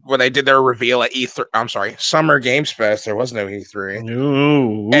they did their reveal at E3. I'm sorry, Summer Games Fest. There was no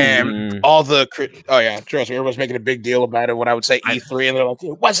E3, and all the trust me, everyone's making a big deal about it. When I would say E3, and they're like,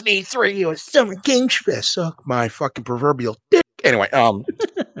 it wasn't E3, it was Summer Games Fest. Suck my fucking proverbial dick. Anyway, all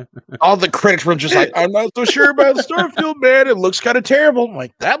the critics were just like, I'm not so sure about Starfield, man. It looks kind of terrible. I'm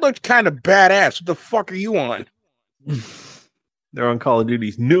like, that looked kind of badass. What the fuck are you on? They're on Call of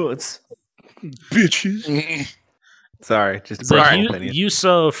Duty's nuts. Bitches. Sorry, just it's like you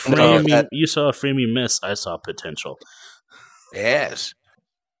saw a framing miss. I saw potential. Yes,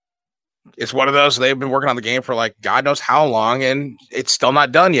 it's one of those. They've been working on the game for like God knows how long, and it's still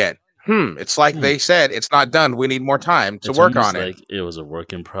not done yet. It's like they said it's not done. We need more time to work on it. Like it was a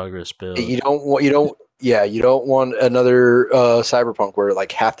work in progress build. You don't want another Cyberpunk where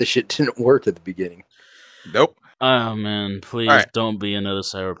like half the shit didn't work at the beginning. Nope. Oh man, please don't be another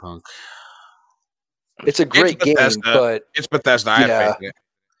Cyberpunk. It's a great game, but it's Bethesda. I have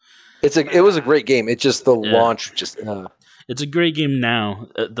faith in it. It was a great game. It's just the launch. It's a great game now.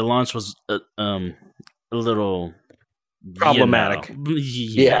 The launch was a little problematic.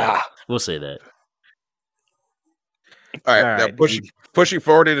 Yeah, we'll say that. All right. Now pushing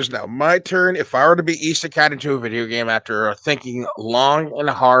forward, it is now my turn. If I were to be isekai into a video game after thinking long and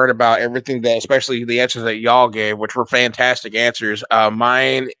hard about everything that, especially the answers that y'all gave, which were fantastic answers,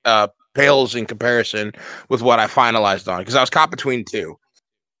 mine pales in comparison with what I finalized on because I was caught between two.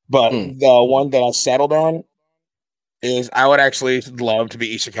 But the one that I settled on is I would actually love to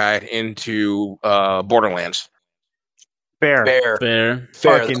be isekai into Borderlands. Fair.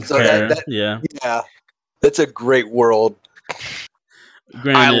 Fucking fair. Yeah. That's a great world.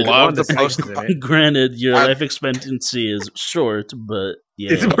 Granted, I love the post. Granted, your life expectancy is short, but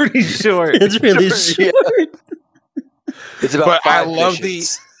yeah, it's pretty short. It's really short. It's about. But I love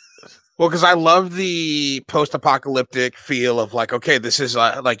because I love the post-apocalyptic feel of like, okay, this is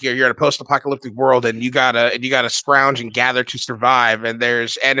like you're in a post-apocalyptic world, and you gotta scrounge and gather to survive, and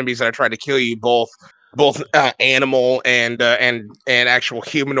there's enemies that are trying to kill you, both animal and actual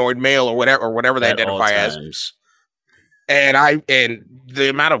humanoid male or whatever they identify as. And the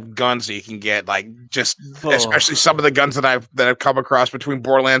amount of guns that you can get, like especially some of the guns that I've come across between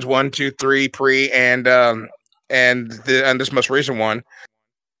Borderlands 1, 2, 3, pre and this most recent one.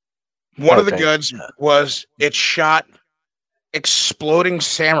 One of the guns was it shot exploding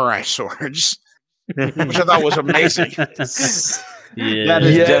samurai swords, which I thought was amazing. Yeah, that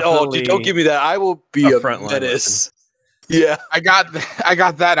is definitely don't give me that. I will be a menace. Yeah, I got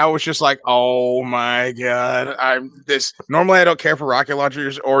that. I was just like, oh my god! Normally I don't care for rocket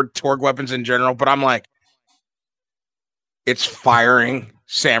launchers or Torgue weapons in general, but I'm like, it's firing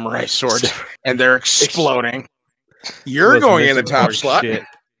samurai swords and they're exploding. You're going in the top slot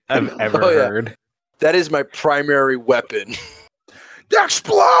I've ever heard. That is my primary weapon. The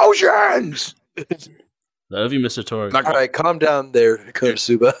explosions. Love you, Mr. Torgue. All right, calm down there,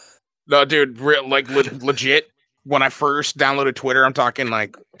 Konosuba. No, dude, legit. When I first downloaded Twitter, I'm talking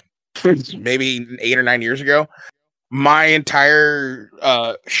like maybe 8 or 9 years ago. My entire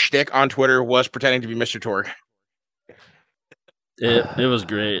shtick on Twitter was pretending to be Mr. Torgue. It was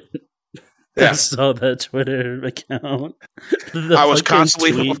great. Yeah. I saw that Twitter account. I was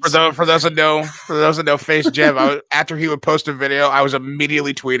constantly for those that know Face Jeff. After he would post a video, I was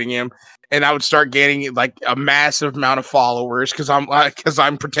immediately tweeting him, and I would start gaining like a massive amount of followers because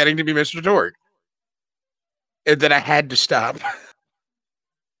I'm pretending to be Mr. Torgue. and then I had to stop.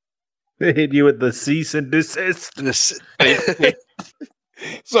 They hit you with the cease and desist.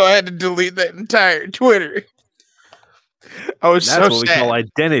 So I had to delete that entire Twitter. I was That's so what we sad. call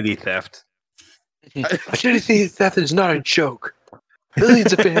identity theft. Identity theft is not a joke.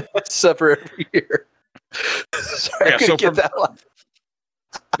 Millions of families suffer every year. Sorry, Yeah, I couldn't so get from- that one.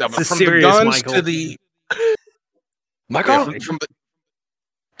 No, but This is from serious, the guns Michael. to the Michael? from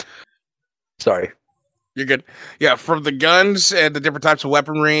the Sorry. you're good. Yeah, from the guns and the different types of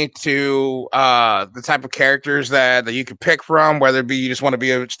weaponry to the type of characters that you could pick from, whether it be you just want to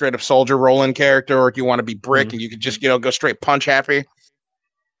be a straight up soldier rolling character, or if you want to be brick and you could just go straight punch happy.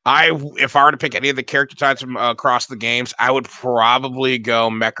 If I were to pick any of the character types from, across the games, I would probably go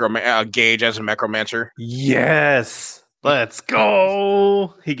Gage as a Necromancer. Yes. Let's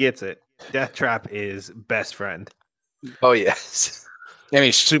go. He gets it. Death Trap is best friend. Oh, yes. And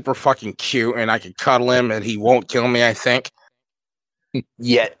he's super fucking cute, and I can cuddle him, and he won't kill me, I think.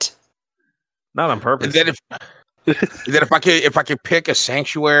 Yet. Not on purpose. And then if I could pick a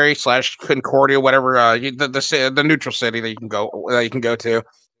sanctuary / Concordia, whatever the neutral city that you can go to,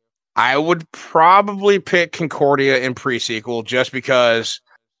 I would probably pick Concordia in pre-sequel just because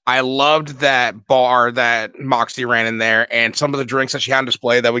I loved that bar that Moxie ran in there, and some of the drinks that she had on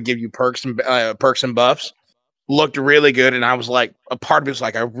display that would give you perks and buffs looked really good. And I was like, a part of me was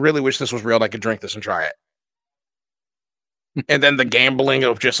like, I really wish this was real and I could drink this and try it. And then the gambling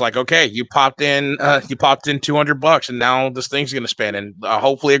of just like, okay, you popped in $200 and now this thing's going to spin, and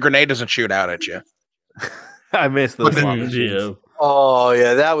hopefully a grenade doesn't shoot out at you. I miss those But slot then- machines. Oh,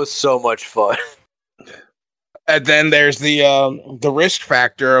 yeah, that was so much fun. And then there's the risk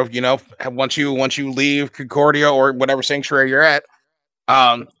factor of, once you leave Concordia or whatever sanctuary you're at,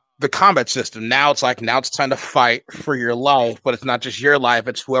 the combat system. Now it's time to fight for your life, but it's not just your life;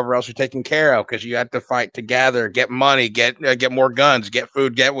 it's whoever else you're taking care of, because you have to fight together, get money, get more guns, get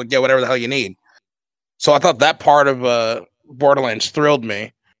food, get whatever the hell you need. So I thought that part of Borderlands thrilled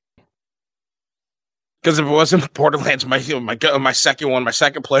me, because if it wasn't Borderlands, my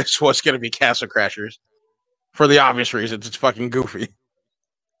second place was going to be Castle Crashers, for the obvious reasons. It's fucking goofy.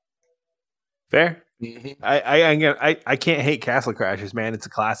 Fair. Mm-hmm. I can't hate Castle Crashers, man. It's a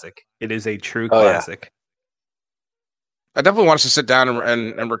classic. It is a true Oh, yeah. classic. I definitely want us to sit down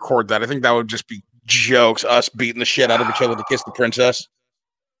and record that. I think that would just be jokes, us beating the shit out of each other to kiss the princess.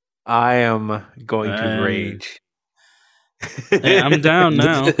 I am going to rage. Hey, I'm down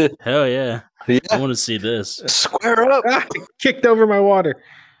now. Hell yeah. Yeah. I want to see this. Square up. Kicked over my water.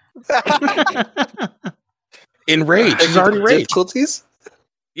 In rage. He's already raged. Difficulties?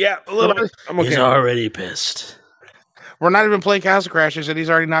 Yeah, a little bit. I'm He's okay. already pissed. We're not even playing Castle Crashers, and he's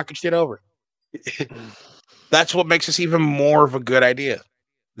already knocking shit over. That's what makes this even more of a good idea.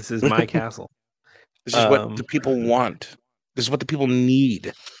 This is my castle. This is what the people want. This is what the people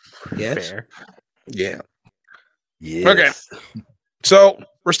need. Yes. Fair. Yeah. Yes. Okay. So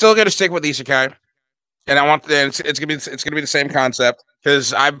we're still going to stick with Isekai, and I want it's going to be the same concept,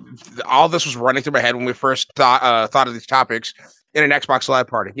 because all this was running through my head when we first thought of these topics in an Xbox Live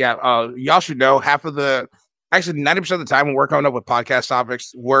party. Yeah. Y'all should know 90% of the time when we're coming up with podcast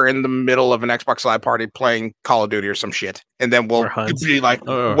topics, we're in the middle of an Xbox Live party playing Call of Duty or some shit, and then we'll be like,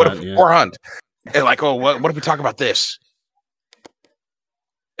 Or "What Hunt, if yeah. or Hunt?" And like, "Oh, what if we talk about this?"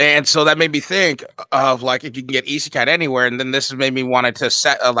 And so that made me think of like, if you can get Isekai anywhere, and then this has made me wanted to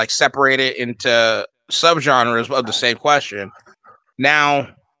separate it into subgenres of the same question. Now,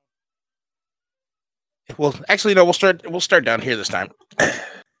 well, actually, no, we'll start down here this time.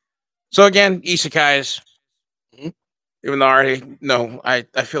 So again, Isekais. Mm-hmm. Even though I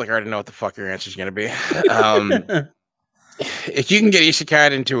feel like I already know what the fuck your answer is going to be. If you can get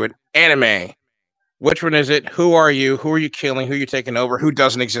Isekai into an anime, which one is it? Who are you? Who are you killing? Who are you taking over? Who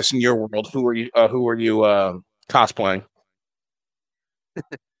doesn't exist in your world? Who are you cosplaying?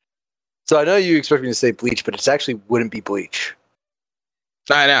 So I know you expect me to say Bleach, but it actually wouldn't be Bleach.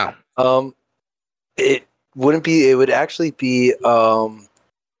 I know. It wouldn't be. It would actually be. Oh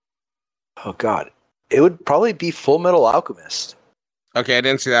God, it would probably be Full Metal Alchemist. Okay, I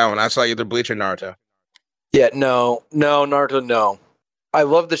didn't see that one. I saw either Bleach or Naruto. Yeah, no, Naruto, no. I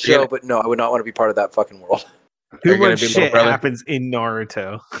love the show, Yeah. but no, I would not want to be part of that fucking world. Too gonna much be my shit brother? happens in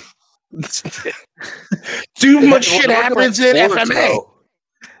Naruto. Too much Well, shit Naruto happens has in swords, FMA. though.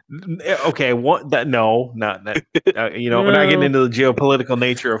 Okay, what that? No, not that. We're not getting into the geopolitical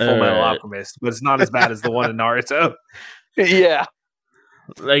nature of Full Metal Alchemist, but it's not as bad as the one in Naruto. Yeah,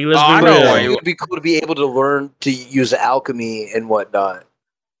 Like, let's I be know real. why it would be cool to be able to learn to use alchemy and whatnot,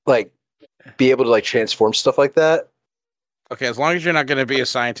 like be able to like transform stuff like that. Okay, as long as you're not going to be a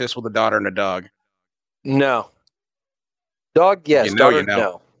scientist with a daughter and a dog. No, Dog, yes. You know, Daughter, you know.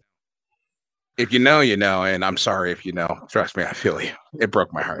 no. If you know, you know, and I'm sorry if you know. Trust me, I feel you. It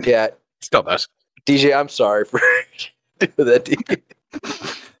broke my heart. Yeah, Still does. DJ, I'm sorry for doing that to you.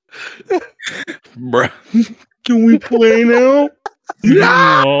 Bruh. Can we play now?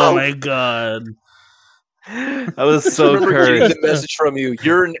 Oh my god. I was so remember getting cursed. the message from you.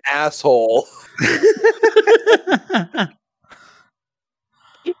 You're an asshole.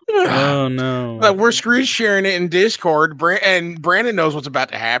 Oh no. Like, we're screen sharing it in Discord, and Brandon knows what's about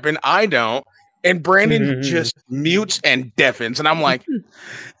to happen. I don't. And Brandon just mutes and deafens. And I'm like,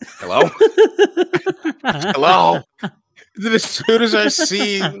 hello? Hello? Then as soon as I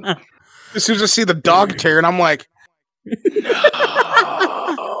see the dog tear, and I'm like,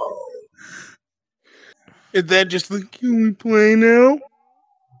 no. And then just like, can we play now?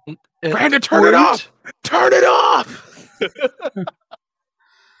 Brandon, turn it off! Turn it off!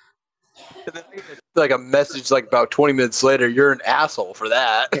 And then I get like a message like about 20 minutes later, you're an asshole for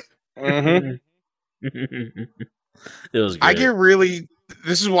that. Mm-hmm. It was great. I get really.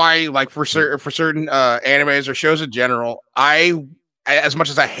 This is why, like for certain animes or shows in general, as much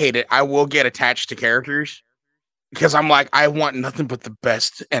as I hate it, I will get attached to characters because I'm like, I want nothing but the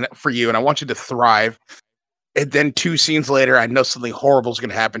best and for you, and I want you to thrive. And then 2 scenes later, I know something horrible is going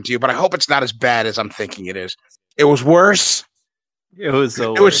to happen to you, but I hope it's not as bad as I'm thinking it is. It was worse. It was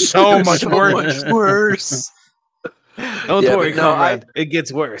so. It was so much worse. Much worse. Don't Yeah, worry, but no, comrade. It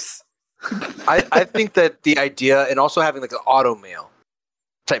gets worse. I think that the idea and also having like an auto mail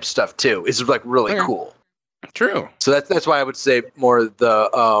type stuff too is like really Okay. cool. True. So that's why I would say more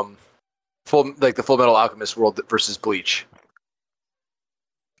the Full Metal Alchemist world versus Bleach.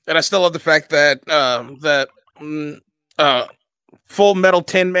 And I still love the fact that Full Metal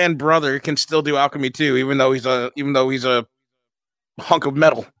Tin Man brother can still do alchemy too, even though he's a hunk of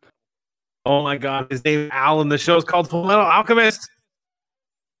metal. Oh my god, his name is Al, and the show's called Full Metal Alchemist.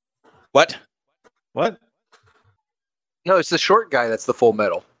 What? What? No, it's the short guy that's the Full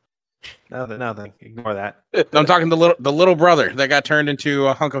Metal. Nothing. Ignore that. No, I'm talking the little brother that got turned into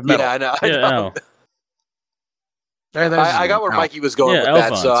a hunk of metal. Yeah, I know. Yeah, Al. I got where Mikey was going with that,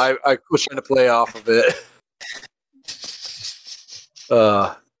 Alphonse. so I was trying to play off of it.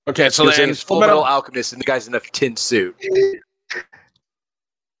 Okay, so His then name's Full Metal Alchemist, and the guy's in a tin suit.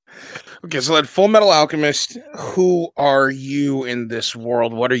 Okay, so then Full Metal Alchemist, who are you in this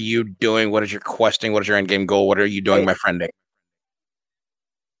world? What are you doing? What is your questing? What is your end game goal? What are you doing, my friend?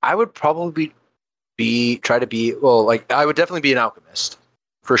 I would probably try to be I would definitely be an alchemist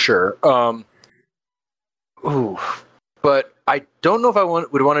for sure. But I don't know if I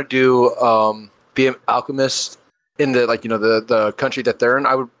would want to do be an alchemist in the the country that they're in.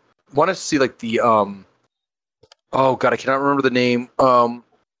 I would want to see like the oh god, I cannot remember the name.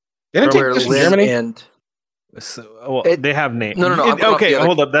 Didn't where take this in Lynn Germany? and So, they have names. No, I'm going off Okay, the other-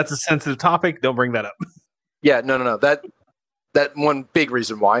 hold up. That's a sensitive topic. Don't bring that up. yeah, no. That one big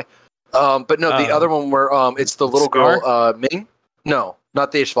reason why. But no, the other one where it's the little Scar? girl, Ming. No,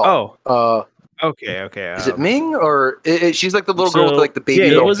 not the Ishval. Oh, okay. Is it Ming or she's like the little girl with like the baby yeah,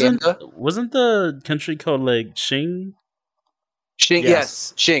 little wasn't panda? the country called like Xing? Xing,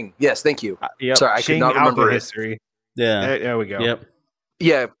 yes, Xing, yes, thank you. Yep. Sorry, I could not remember it. history. Yeah. There we go. Yep.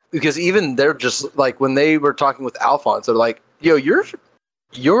 Yeah, because even they're just like when they were talking with Alphonse, they're like, "Yo,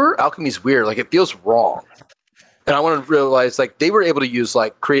 your alchemy's weird. Like it feels wrong." And I want to realize like they were able to use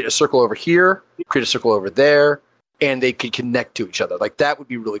like create a circle over here, create a circle over there, and they could connect to each other. Like that would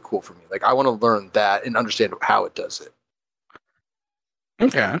be really cool for me. Like I want to learn that and understand how it does it.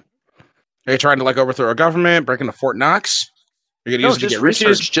 Okay. Are you trying to like overthrow a government, break into Fort Knox? You're gonna use it to just get riches?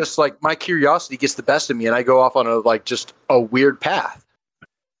 research. Just like my curiosity gets the best of me, and I go off on a weird path.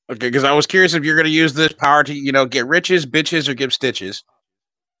 Okay, because I was curious if you're gonna use this power to get riches, bitches, or give stitches.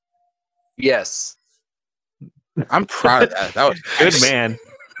 Yes. I'm proud of that. That was Good man.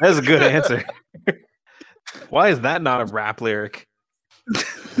 That's a good answer. Why is that not a rap lyric?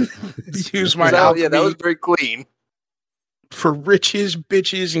 Use my that alchemy was very clean. for riches,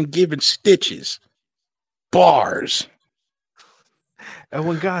 bitches, and giving stitches. Bars. And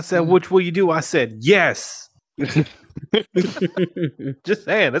when God said, "Which will you do?" I said, "Yes." Just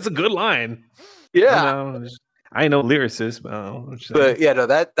saying, that's a good line. Yeah. I ain't no lyricist, But yeah, no,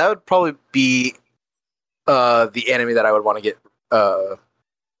 that would probably be the anime that I would want to get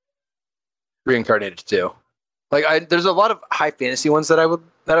reincarnated to. Like there's a lot of high fantasy ones that I would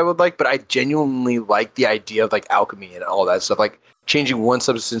like, but I genuinely like the idea of like alchemy and all that stuff, like changing one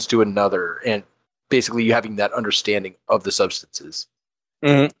substance to another and basically you having that understanding of the substances.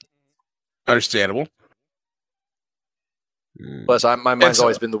 Mm-hmm. Understandable. Plus my mind's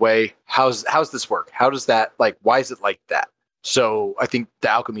always been the way, how's this work? How does that, like, why is it like that? So I think the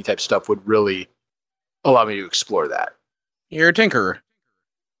alchemy type stuff would really allow me to explore that. You're a tinkerer.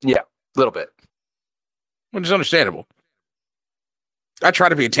 A little bit. Which is understandable. I try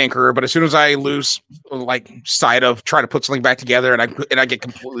to be a tinkerer, but as soon as I lose sight of trying to put something back together and I get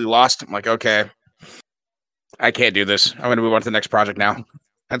completely lost, I'm like, okay, I can't do this. I'm going to move on to the next project now.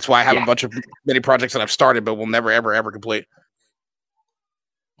 That's why I have a bunch of many projects that I've started, but will never, ever, ever complete.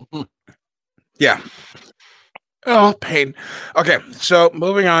 Yeah. Oh, pain. Okay, so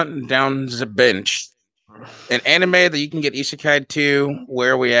moving on down the bench. An anime that you can get isekai to.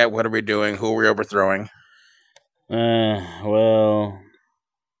 Where are we at? What are we doing? Who are we overthrowing? Well,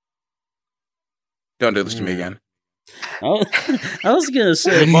 don't do this to me again. I was gonna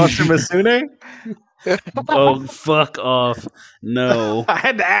say Monster Masune. Oh, fuck off! No, I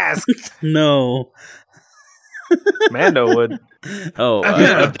had to ask. No, Mando would. Oh,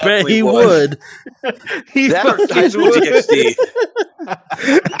 I bet he would. He That or fucking High School would. DxD.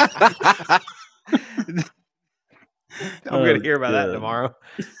 I'm gonna hear about that tomorrow.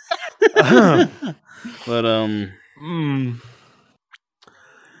 But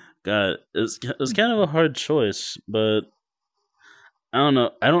God, it's kind of a hard choice, but I don't know.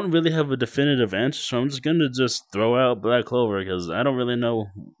 I don't really have a definitive answer, so I'm just gonna throw out Black Clover because I don't really know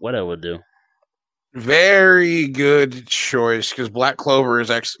what I would do. Very good choice, because Black Clover is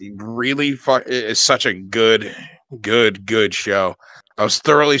actually really is such a good show. I was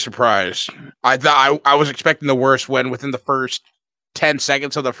thoroughly surprised. I thought I was expecting the worst when within the first 10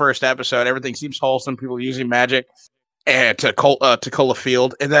 seconds of the first episode, everything seems wholesome. People using magic and to Cola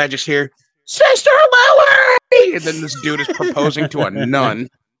Field, and then I just hear Sister Lily, and then this dude is proposing to a nun.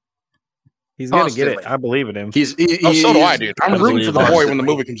 He's gonna get it. I believe in him. So do I, dude. I'm rooting for the boy when the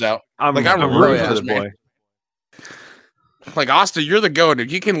movie comes out. I'm rooting for the boy. Like, Asta, you're the goat.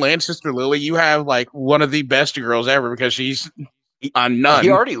 If you can land Sister Lily, you have like one of the best girls ever because she's a nun. He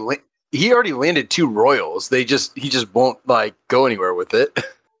already landed 2 royals. He just won't like go anywhere with it.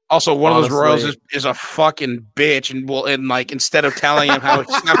 Also, one of those royals is a fucking bitch, and like instead of telling him how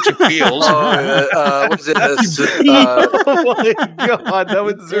she feels, what is it? Oh my god, that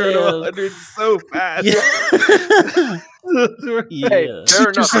was 0 to 100 so fast. Hey,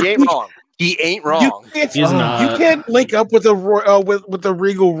 fair enough. He ain't wrong. He ain't wrong. He's not. You can't link up with the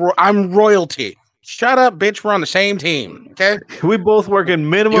regal. I'm royalty. Shut up, bitch. We're on the same team. Okay, we both work in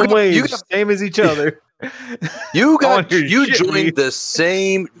minimum wage, same as each other. You joined the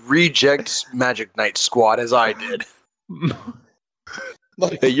same reject Magic Knight squad as I did.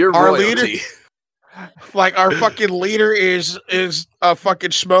 Hey, you're our royalty. leader. Like, our fucking leader is a fucking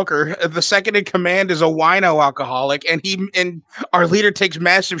smoker. The second in command is a wino alcoholic, and our leader takes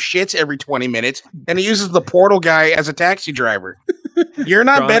massive shits every 20 minutes, and he uses the portal guy as a taxi driver. You're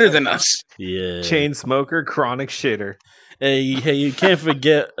not better than us. Yeah, chain smoker, chronic shitter. Hey, you can't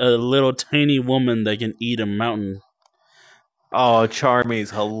forget a little tiny woman that can eat a mountain. Oh,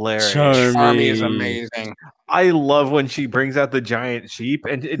 Charmy's hilarious. Charmy is amazing. I love when she brings out the giant sheep,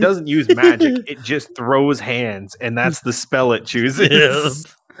 and it doesn't use magic. It just throws hands, and that's the spell it chooses.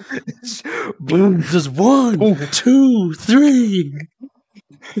 Boom, just 1, 2, 3.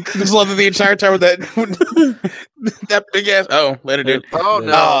 Just love the entire time with that big ass. Oh, later, dude. Oh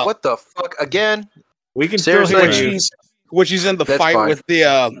no! What the fuck again? We can still hear you. When she's in the fight with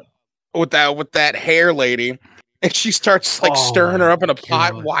the with that hair lady, and she starts like stirring her up in a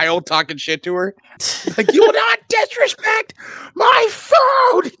pot, wild, talking shit to her, like, you will not disrespect my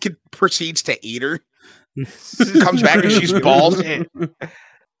food. He proceeds to eat her. Comes back and she's bald.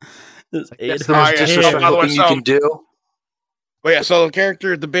 That's the most disrespectful thing you can do. But yeah, so the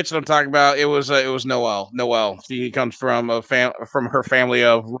character, the bitch that I'm talking about, it was Noelle. Noelle. She comes from from her family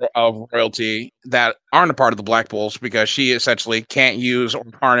of royalty that aren't a part of the Black Bulls, because she essentially can't use or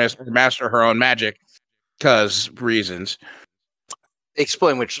harness or master her own magic because reasons.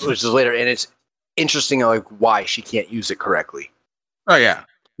 Explain which is later, and it's interesting like why she can't use it correctly. Oh yeah,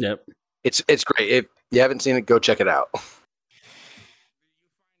 yep. It's great. If you haven't seen it, go check it out.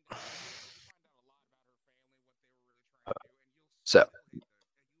 So, I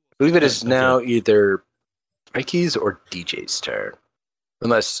believe it is now either Mikey's or DJ's turn,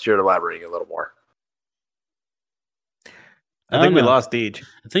 unless you're elaborating a little more. I think we lost Deej.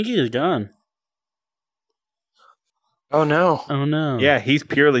 I think he is gone. Oh no! Oh no! Yeah, he's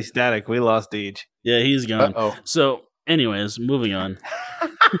purely static. We lost Deej. Yeah, he's gone. Uh-oh. So, anyways, moving on.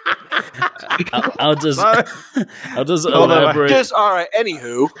 I'll just elaborate. All right.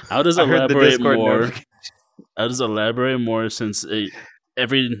 Anywho, I'll just elaborate more. I'll just elaborate more since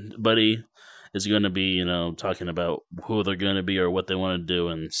everybody is going to be, talking about who they're going to be or what they want to do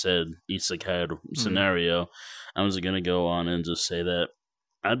in said Isekai scenario, I'm just going to go on and just say that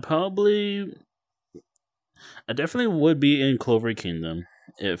I definitely would be in Clover Kingdom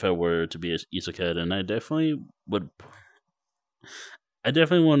if I were to be an Isekai, and I definitely want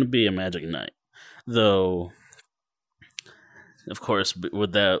to be a Magic Knight. Though, of course,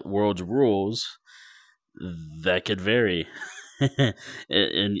 with that world's rules, that could vary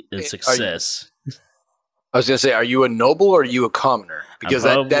in success. I was going to say, are you a noble or are you a commoner? Because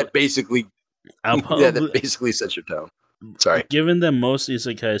that basically that basically sets your tone. Sorry. Given that most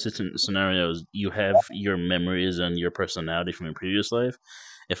isekai scenarios, you have your memories and your personality from your previous life.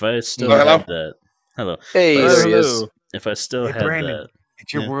 If I still had that, hello. Hey, there he is. If I still had Brandon, that,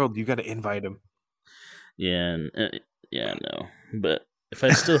 it's your world. You got to invite him. Yeah, no. But if I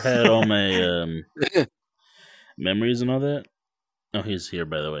still had all my memories and all that, oh, he's here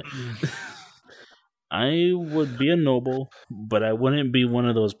by the way. I would be a noble, but I wouldn't be one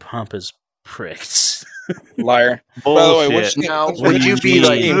of those pompous pricks. Liar. Bullshit. Now, would you be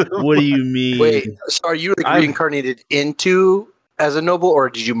like? What do you mean? Wait, so are you reincarnated into as a noble, or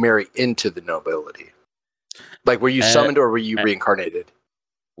did you marry into the nobility? Like, were you summoned, or were you reincarnated?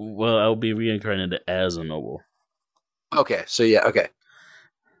 Well, I'll be reincarnated as a noble. Okay, so yeah, okay.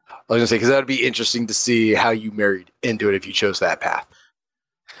 I was gonna say because that would be interesting to see how you married into it if you chose that path.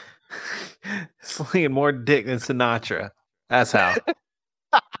 Slinging more dick than Sinatra. That's how.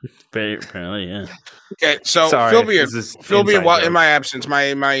 Apparently, yeah. Okay, so Philby, while in my absence,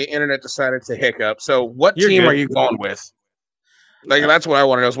 my internet decided to hiccup. So, what team are you going with? Like, that's what I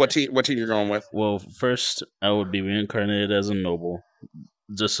want to know. Is what team you're going with? Well, first, I would be reincarnated as a noble,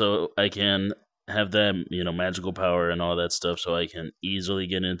 just so I can have that, magical power and all that stuff, so I can easily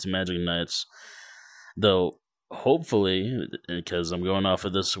get into Magic Knights. Though, hopefully, because I'm going off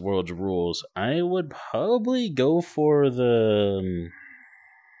of this world's rules, I would probably go for the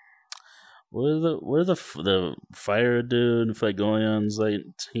what are the fire dude Flagonion's like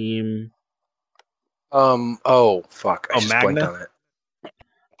team? Oh fuck! I just blanked on it.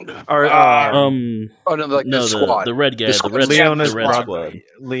 Or the squad. The red guy, the red squad.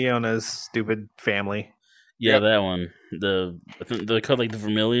 Leona's stupid family. Yeah, that one. I think they're called like the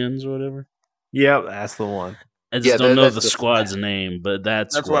Vermilions or whatever. Yep, that's the one. I just don't know the squad's name, but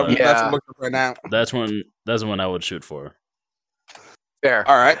that's what I'm looking up right now. That's one I would shoot for. Fair.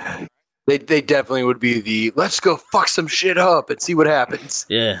 All right. They definitely would be the let's go fuck some shit up and see what happens.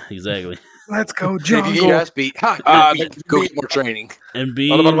 Yeah, exactly. Let's go jungle. If you get your ass beat, go get more training. And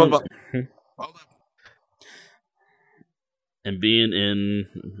being in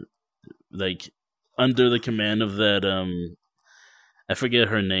like under the command of that I forget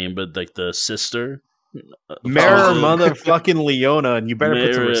her name, but like the sister. Mara motherfucking Leona, and you better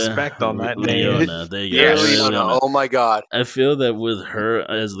put some respect on that name. Leona, there you go. Leona. Oh my god. I feel that with her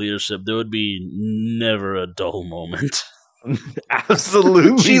as leadership, there would be never a dull moment.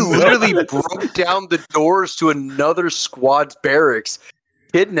 Absolutely. She literally broke down the doors to another squad's barracks,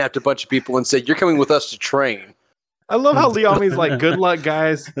 kidnapped a bunch of people, and said, "You're coming with us to train." I love how Leomi's like, "Good luck,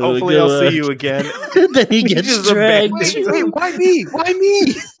 guys. Hopefully, I'll see you again." Then he gets dragged. Wait, why me? Why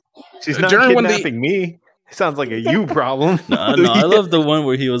me? She's not kidnapping me. Sounds like a you problem. No, I love the one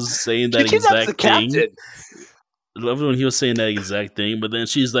where he was saying that exact thing. I love when he was saying that exact thing, but then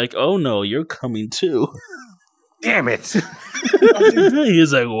she's like, "Oh no, you're coming too." Damn it!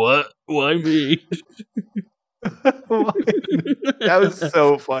 He's like, "What? Why me?" That was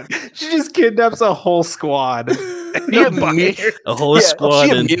so fun. She just kidnaps a whole squad. She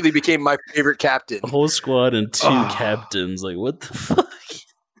immediately became my favorite captain. A whole squad and two captains. Like, what the fuck?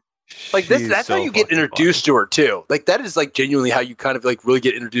 Like that's how you get introduced to her too. Like that is like genuinely how you kind of like really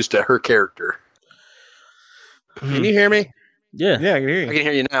get introduced to her character. Can you hear me? Yeah, I can hear you. I can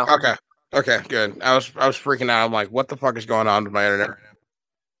hear you now. Okay, good. I was freaking out. I'm like, what the fuck is going on with my internet?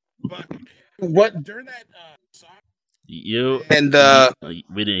 But what during that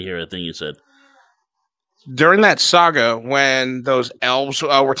we didn't hear a thing you said. During that saga, when those elves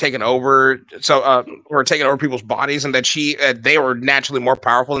were taking over, were taking over people's bodies, and that they were naturally more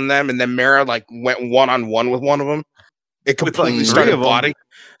powerful than them, and then Mara like went one-on-one with one of them. It completely started plotting.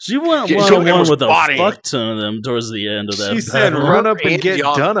 She went one-on-one with a fuck ton of them towards the end of that. She said, "Run up and get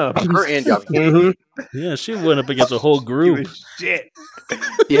done up." Her and Yami. Mm-hmm. Yeah, she went up against a whole group. Shit.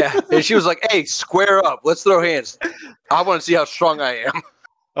 Yeah, and she was like, "Hey, square up. Let's throw hands. I want to see how strong I am."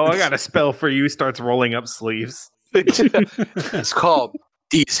 Oh, I got a spell for you. Starts rolling up sleeves. It's called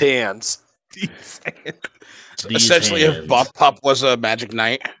These Hands. Essentially, if Buff Pup was a Magic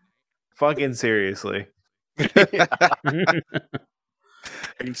Knight. Fucking seriously.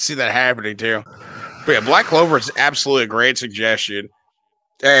 I can see that happening too. But yeah, Black Clover is absolutely a great suggestion.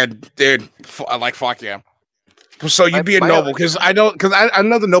 And dude, fuck yeah. So you'd be a noble because I know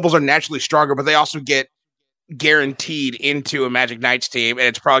the nobles are naturally stronger, but they also get guaranteed into a Magic Knights team, and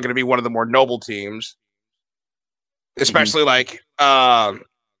it's probably going to be one of the more noble teams. Especially if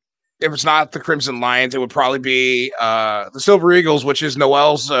it's not the Crimson Lions, it would probably be the Silver Eagles, which is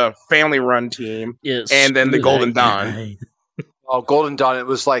Noel's family-run team, and then the Golden Dawn. Oh, Golden Dawn! It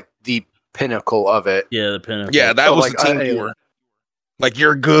was like the pinnacle of it. Yeah, the pinnacle. Yeah, that was the team you were. Like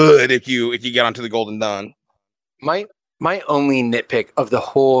you're good if you get onto the Golden Dawn. My only nitpick of the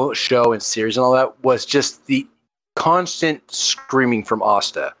whole show and series and all that was just the constant screaming from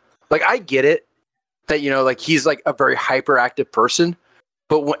Asta. Like I get it that he's like a very hyperactive person,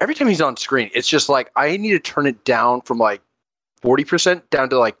 but every time he's on screen, it's just like I need to turn it down from like 40% down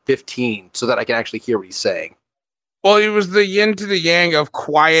to like 15 so that I can actually hear what he's saying. Well, it was the yin to the yang of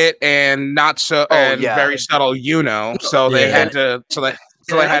quiet and not so very subtle, So they had to.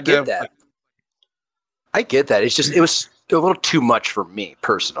 They had to. That. I get that. It's just it was a little too much for me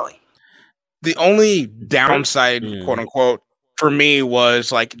personally. The only downside, quote unquote, for me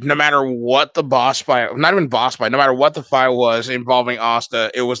was like no matter what the boss fight, not even boss fight, no matter what the fight was involving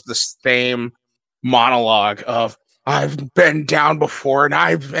Asta, it was the same monologue of I've been down before and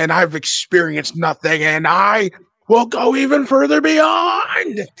I've experienced nothing and I will go even further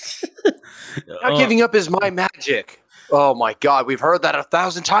beyond. Not giving up is my magic. Oh my god, we've heard that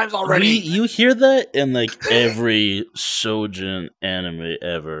 1,000 times already. You hear that in like every Shoujin anime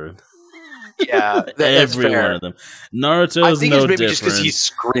ever. Yeah, every one of them. Naruto is no different. I think it's maybe just because he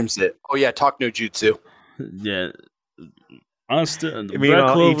screams it. Oh yeah, talk no jutsu. Yeah. Honestly,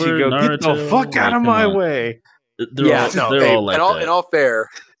 Black Clover, Naruto, get the fuck out of my way. They're all like that. In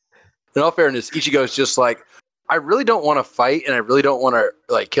all fairness, Ichigo's just like, I really don't want to fight and I really don't want to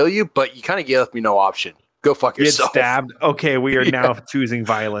like kill you, but you kind of gave me no option. Go fuck yourself. Get stabbed. Okay, we are now choosing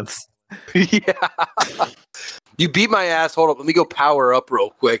violence. Yeah. You beat my ass. Hold up. Let me go power up real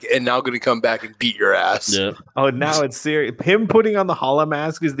quick, and now I'm going to come back and beat your ass. Yeah. Oh, now it's serious. Him putting on the hollow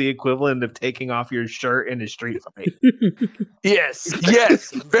mask is the equivalent of taking off your shirt in a street fight. Yes,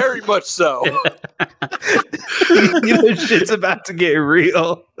 very much so. Shit's about to get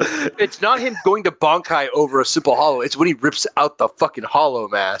real. It's not him going to Bankai over a simple hollow. It's when he rips out the fucking hollow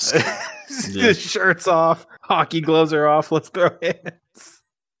mask. His shirt's off. Hockey gloves are off. Let's throw hands.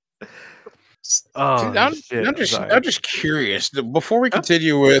 Oh, I'm just curious. Before we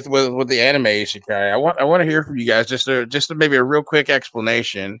continue with the anime isekai, I want to hear from you guys just maybe a real quick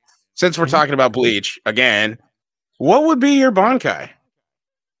explanation. Since we're talking about Bleach again, what would be your Bankai?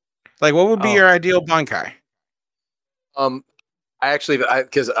 Like, what would be your ideal Bankai?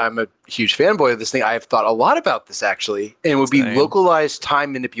 Because I'm a huge fanboy of this thing, I have thought a lot about this actually, and it would be localized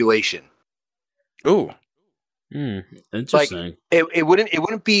time manipulation. Ooh. Interesting. Like, it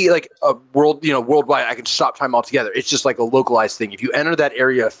wouldn't be like a worldwide. I can stop time altogether. It's just like a localized thing. If you enter that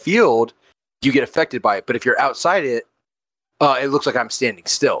area of field, you get affected by it. But if you're outside it, it looks like I'm standing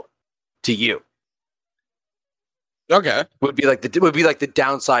still to you. Okay, would be like the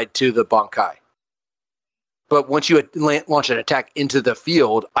downside to the Bankai. But once you launch an attack into the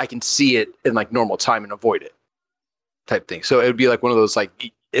field, I can see it in like normal time and avoid it, type thing. So it would be like one of those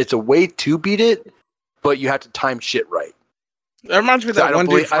like it's a way to beat it. But you have to time shit right. That reminds me of that one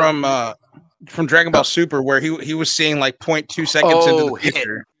dude from Dragon Ball Super where he was seeing like 0.2 seconds into the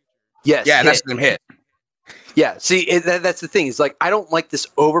future. Yes. Yeah, that's them hit. Yeah, see, that's the thing. It's like, I don't like this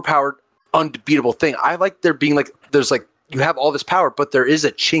overpowered, unbeatable thing. I like there being like, there's like, you have all this power, but there is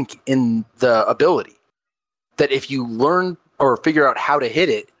a chink in the ability that if you learn or figure out how to hit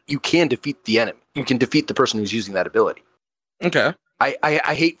it, you can defeat the enemy. You can defeat the person who's using that ability. Okay.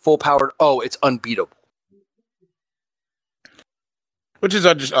 I hate full powered. Oh, it's unbeatable. Which is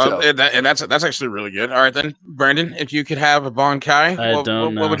just and that's actually really good. All right then, Brandon, if you could have a Bankai,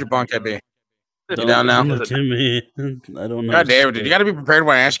 what would your Bankai be? You don't know. Look at me. I don't know. God damn it, dude! You got to be prepared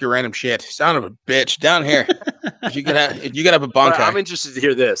when I ask you random shit. Son of a bitch, down here. if you could have a Bankai, I'm interested to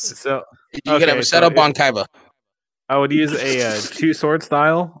hear this. So you could have a set of Bankaiba. I would use a two sword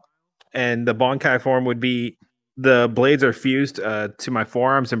style, and the Bankai form would be the blades are fused to my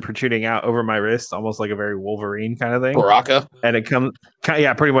forearms and protruding out over my wrists, almost like a very Wolverine kind of thing. Baraka, and it comes,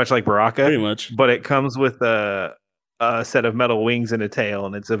 pretty much like Baraka, pretty much. But it comes with a set of metal wings and a tail,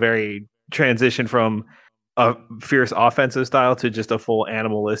 and it's a very transition from a fierce offensive style to just a full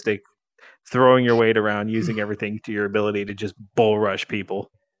animalistic, throwing your weight around, using everything to your ability to just bull rush people.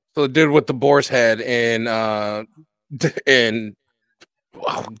 So the dude with the boar's head in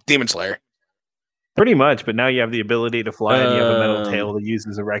Demon Slayer. Pretty much, but now you have the ability to fly and you have a metal tail to use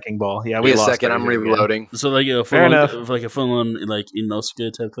as a wrecking ball. Yeah, we Wait a lost. second, I'm reloading. So like a Fair enough. full on like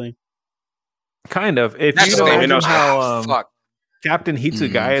NoSkill type thing. Kind of. If That's you the can name, imagine how Fuck. Captain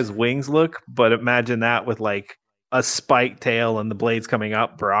Hitsugai's wings look, but imagine that with like a spiked tail and the blades coming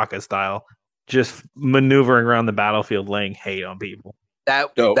out Baraka style, just maneuvering around the battlefield, laying hate on people.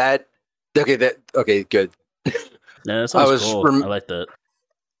 Okay, good. Yeah, that sounds cool. I like that.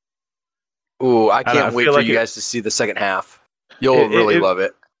 Ooh, I can't I wait feel for like you guys to see the second half. You'll really love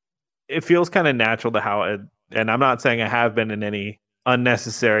it. It feels kind of natural to how it, and I'm not saying I have been in any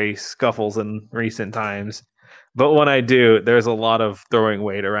unnecessary scuffles in recent times, but when I do, there's a lot of throwing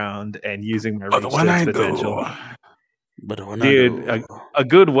weight around and using my reach to its potential. Dude, a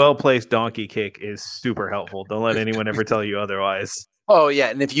good, well-placed donkey kick is super helpful. Don't let anyone ever tell you otherwise. Oh yeah,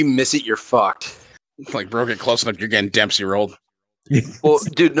 and if you miss it, you're fucked. Like, bro, get close enough, you're getting Dempsey rolled. Well,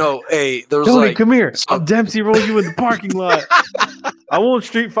 dude, no. Hey, there's Tony, like, come here. I'll Dempsey roll you in the parking lot. I won't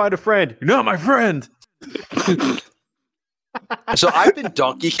street fight a friend. You're not my friend. So I've been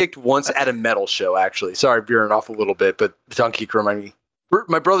donkey kicked once at a metal show, actually. Sorry, veering off a little bit, but donkey kick reminded me.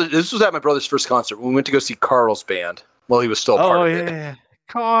 My brother. This was at my brother's first concert. We went to go see Carl's band while he was still part of it. Yeah,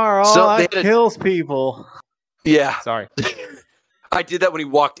 Carl, So that kills people. Yeah, sorry. I did that when he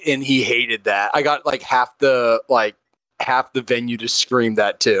walked in. He hated that. I got like half the venue to scream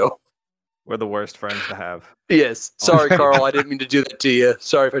that too. We're the worst friends to have. Yes. Sorry, Carl. I didn't mean to do that to you.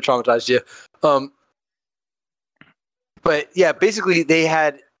 Sorry if I traumatized you. But yeah, basically they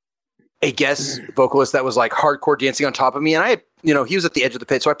had a guest vocalist that was like hardcore dancing on top of me, and I had, he was at the edge of the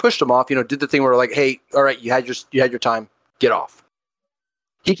pit, so I pushed him off. Did the thing where like, hey, all right, you had your time, get off.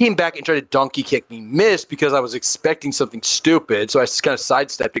 He came back and tried to donkey kick me, missed because I was expecting something stupid, so I just kind of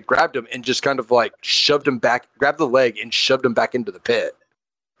sidestepped it, grabbed him, and just kind of like shoved him back, grabbed the leg and shoved him back into the pit.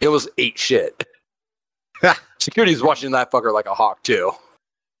 It was ate shit. Security is watching that fucker like a hawk too.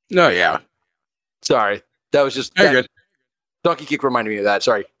 No, yeah. Sorry, that was just good. Donkey kick reminded me of that.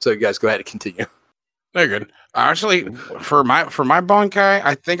 Sorry. So you guys go ahead and continue. Very good. Actually, for my Bankai,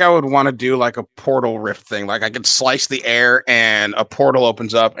 I think I would want to do like a portal rift thing. Like I could slice the air and a portal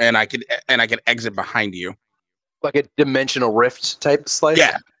opens up and I could exit behind you. Like a dimensional rift type slice?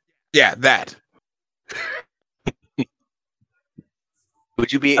 Yeah. Yeah, that.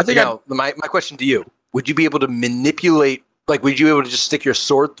 Would you be my question to you, would you be able to manipulate, like would you be able to just stick your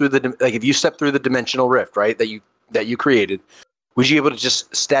sword through like if you step through the dimensional rift, right, that you created, would you be able to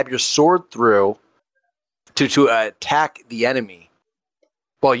just stab your sword through to attack the enemy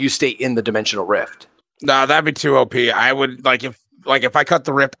while you stay in the dimensional rift? No, that'd be too OP. I would if I cut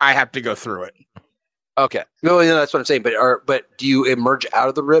the rift, I have to go through it. Okay. No, that's what I'm saying. But do you emerge out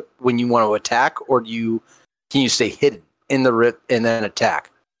of the rift when you want to attack, or can you stay hidden in the rift and then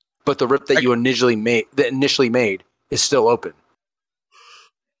attack? But the rift that you initially made is still open.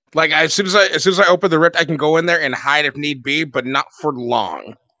 Like as soon as I open the rift, I can go in there and hide if need be, but not for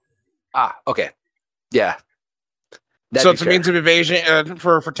long. Ah, okay, yeah. So it's a means of evasion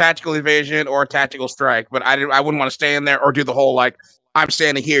for tactical evasion or tactical strike. But I wouldn't want to stay in there or do the whole like I'm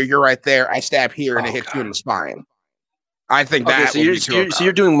standing here, you're right there, I stab here and it hits you in the spine. I think that. So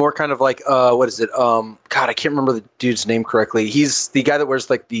you're doing more kind of like what is it? God, I can't remember the dude's name correctly. He's the guy that wears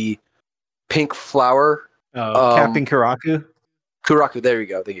like the pink flower. Captain Kuraku. Kuraku, there you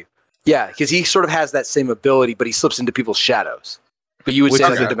go. Thank you. Yeah, because he sort of has that same ability, but he slips into people's shadows. But you would say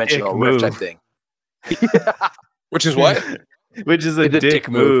it's a dimensional rift type thing. Which is what? Which is a dick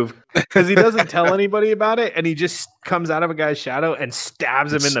move. Because he doesn't tell anybody about it, and he just comes out of a guy's shadow and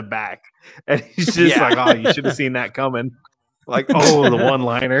stabs him in the back. And he's just like, oh, you should have seen that coming. Like, oh, the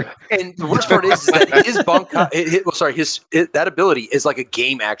one-liner. And the worst part is that his that ability is like a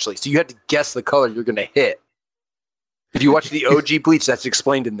game, actually. So you have to guess the color you're going to hit. If you watch the OG Bleach, that's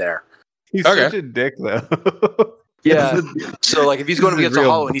explained in there. He's such a dick, though. Yeah. So, like, if he's going against a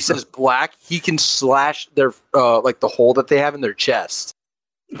hollow and he says black, he can slash their like the hole that they have in their chest.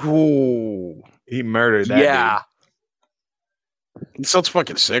 Ooh, he murdered that. Yeah. Dude. It sounds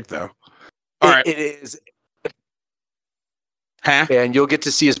fucking sick, though. All right, it is. Huh? And you'll get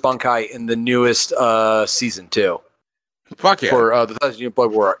to see his Bankai in the newest season too. Fuck yeah! For the 1,000 Year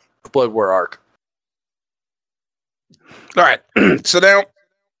Blood War arc. All right, so now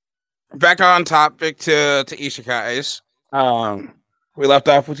back on topic to isekais. We left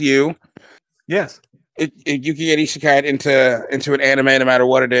off with you. Yes, you can get isekai into an anime, no matter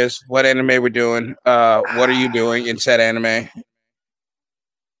what it is. What anime we're doing? What are you doing in said anime?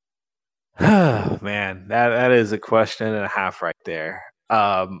 Oh man, that is a question and a half right there.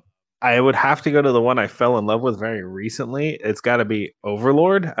 I would have to go to the one I fell in love with very recently. It's got to be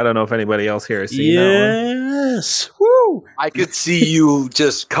Overlord. I don't know if anybody else here has seen that one. Yes. Woo. I could see you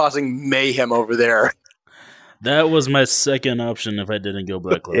just causing mayhem over there. That was my second option if I didn't go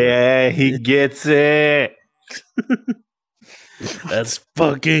Black Clover. Yeah, he gets it. Let's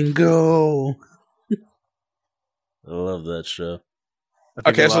fucking go. I love that show.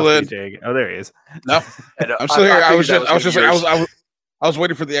 Okay, so then, oh, there he is. No, I'm still here. I was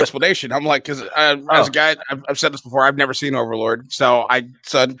waiting for the explanation. I'm like, because as a guy, I've said this before. I've never seen Overlord, so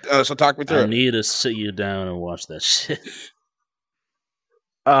so talk me through it. I need to sit you down and watch that shit.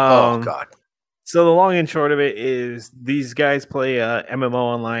 Oh God. So the long and short of it is these guys play a MMO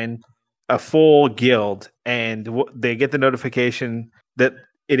online, a full guild, and they get the notification that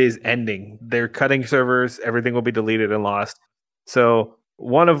it is ending. They're cutting servers. Everything will be deleted and lost. So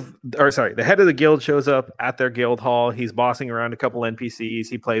the head of the guild shows up at their guild hall. He's bossing around a couple NPCs.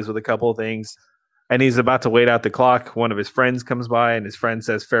 He plays with a couple of things, and he's about to wait out the clock. One of his friends comes by, and his friend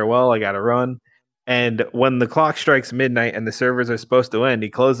says, "Farewell, I got to run." And when the clock strikes midnight and the servers are supposed to end, he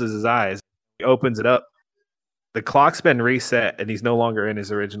closes his eyes. He opens it up. The clock's been reset, and he's no longer in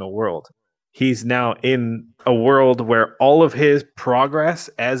his original world. He's now in a world where all of his progress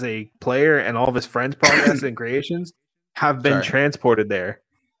as a player and all of his friends' progress and creations have been transported there.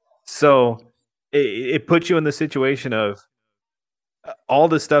 So it puts you in the situation of all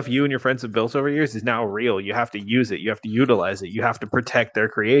the stuff you and your friends have built over years is now real. You have to use it. You have to utilize it. You have to protect their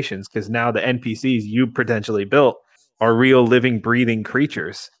creations because now the NPCs you potentially built are real, living, breathing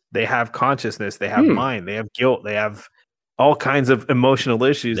creatures. They have consciousness. They have mind. They have guilt. They have all kinds of emotional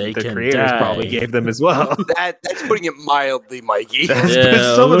issues that the creators probably gave them as well. That's putting it mildly, Mikey.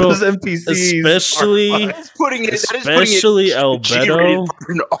 Some of those NPCs, especially Albedo.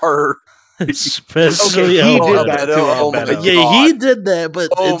 Especially Albedo. Yeah, he did that, but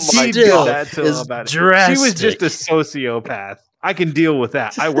he did that to Albedo. She was just a sociopath. I can deal with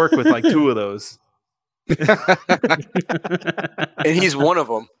that. I work with like 2 of those. And he's one of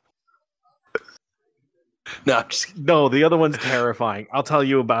them. No, the other one's terrifying. I'll tell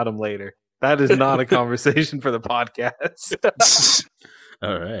you about him later. That is not a conversation for the podcast.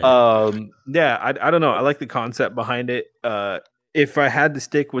 All right. Yeah, I don't know. I like the concept behind it. If I had to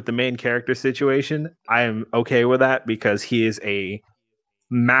stick with the main character situation, I am okay with that because he is a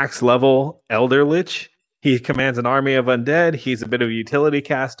max level Elder Lich. He commands an army of undead. He's a bit of a utility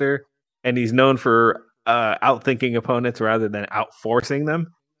caster, and he's known for outthinking opponents rather than outforcing them.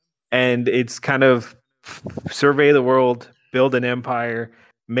 And it's kind of survey the world, build an empire,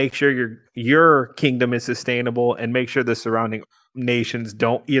 make sure your kingdom is sustainable, and make sure the surrounding nations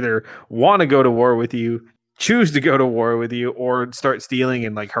don't either want to go to war with you, choose to go to war with you, or start stealing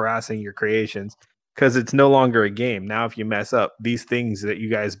and like harassing your creations. Because it's no longer a game. Now, if you mess up, these things that you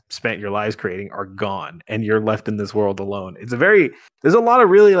guys spent your lives creating are gone, and you're left in this world alone. There's a lot of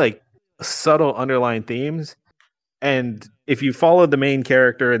really like subtle underlying themes. And if you follow the main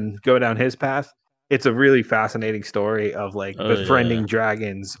character and go down his path, it's a really fascinating story of like befriending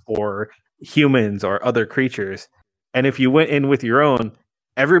dragons or humans or other creatures. And if you went in with your own,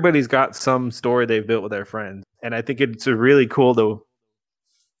 everybody's got some story they've built with their friends. And I think it's really cool to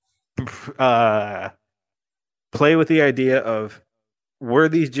play with the idea of, were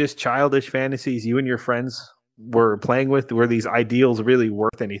these just childish fantasies you and your friends were playing with? Were these ideals really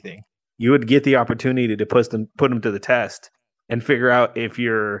worth anything? You would get the opportunity to put them to the test and figure out if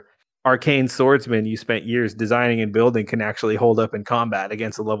your arcane swordsman you spent years designing and building can actually hold up in combat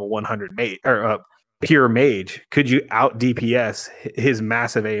against a level 100 mage or pure mage. Could you out DPS his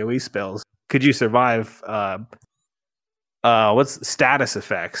massive AoE spells? Could you survive what's status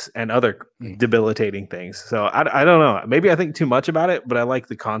effects and other debilitating things? So I don't know. Maybe I think too much about it, but I like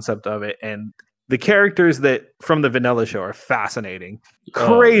the concept of it. And the characters that from the vanilla show are fascinating.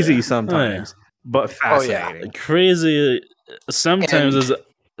 Crazy sometimes, but fascinating. Crazy sometimes is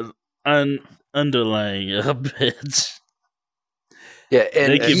underlying a bit. Yeah,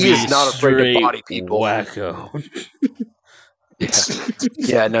 and he is not afraid to body people. Wacko.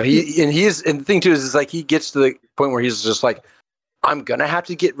 Yeah, no, he's and the thing too is like he gets to the point where he's just like, I'm gonna have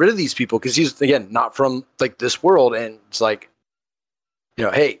to get rid of these people because he's again not from like this world, and it's like,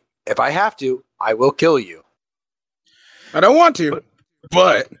 hey, if I have to, I will kill you. I don't want to,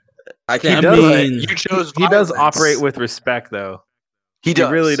 but I can't. You chose violence. He does operate with respect, though. He does.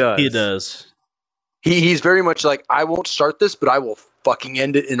 He really does. He does. He's very much like, I won't start this, but I will fucking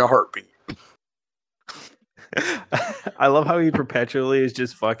end it in a heartbeat. I love how he perpetually is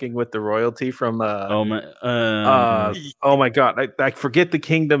just fucking with the royalty from oh my god, I forget the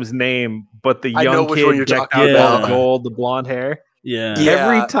kingdom's name, but the young kid decked out all the gold, the blonde hair. Yeah.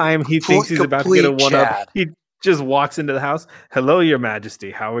 Every time he thinks he's about to get a Complete one up, Chad. he just walks into the house. Hello, Your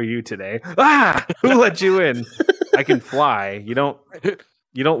Majesty. How are you today? Ah, who let you in? I can fly. You don't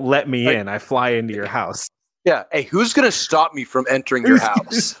let me in. I fly into your house. Yeah. Hey, who's gonna stop me from entering your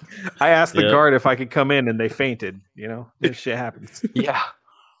house? I asked the Yep. guard if I could come in, and they fainted. You know, this shit happens. Yeah.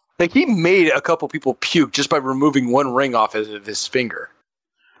 Like he made a couple people puke just by removing one ring off of his finger.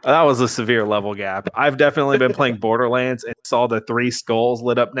 That was a severe level gap. I've definitely been playing Borderlands and saw the 3 skulls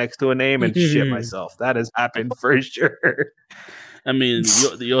lit up next to a name and shit myself. That has happened for sure. I mean,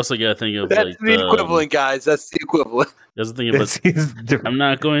 you also got to think of That's like the equivalent, guys. That's the equivalent. There's the thing about. I'm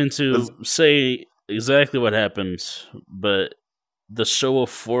not going to say exactly what happens, but the show of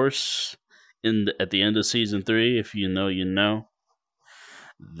force at the end of season 3, if you know, you know.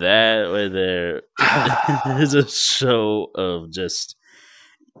 That way there is a show of just.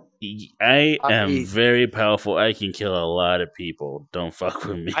 I am very powerful. I can kill a lot of people. Don't fuck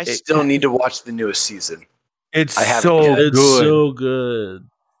with me. I still need to watch the newest season. It's It's so good.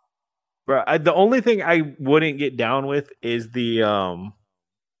 Bro, the only thing I wouldn't get down with is the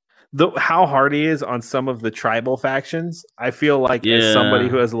how hard he is on some of the tribal factions. I feel like as somebody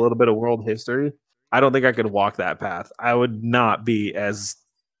who has a little bit of world history, I don't think I could walk that path. I would not be as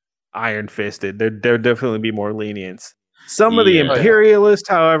iron fisted. There'd definitely be more lenience. Some of the imperialists,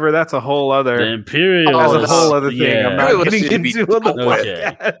 however, that's a whole other. The imperialists, that's a whole other thing. I'm not getting into on the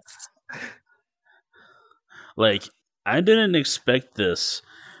podcast. Like, I didn't expect this,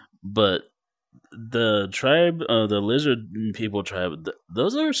 but the tribe, the lizard people tribe,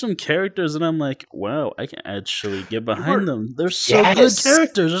 those are some characters that I'm like, wow, I can actually get behind them. They're so good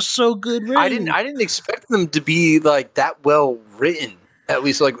characters. They're so good written. I didn't expect them to be like that well written. At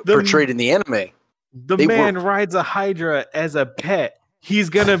least like portrayed in the anime. The man rides a Hydra as a pet. He's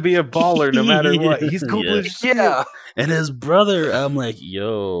gonna be a baller no matter what. He's cool as shit. Yeah. And his brother, I'm like,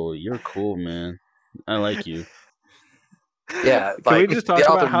 yo, you're cool, man. I like you. Yeah. Can we just talk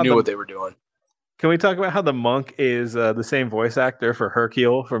about how what they were doing? Can we talk about how the monk is the same voice actor for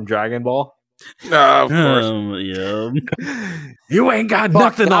Hercule from Dragon Ball? No, of course. Yeah. You ain't got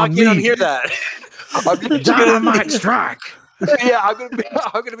nothing on me. I can't hear that. I'm Dynamite strike. Yeah, I'm gonna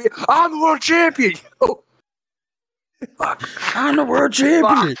be. I'm the world champion. Oh. Fuck. I'm the world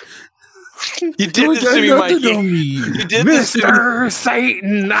champion. You did this to me, Mikey. You did Mr.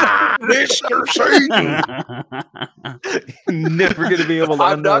 Satan. Mr. Satan. Never gonna be able to.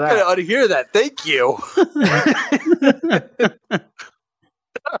 I'm not gonna unhear that. Thank you.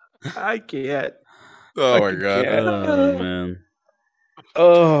 I can't. Oh my god.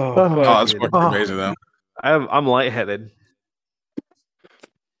 Oh man. That's fucking amazing though. I'm lightheaded.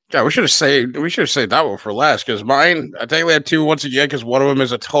 Yeah, we should have saved that one for last because mine. I think we had 2 once again because one of them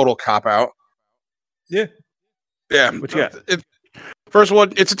is a total cop out. Yeah. What you got? First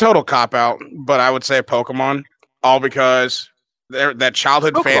one, it's a total cop out, but I would say Pokemon, all because that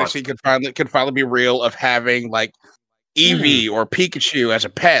childhood fantasy could finally be real of having like Eevee or Pikachu as a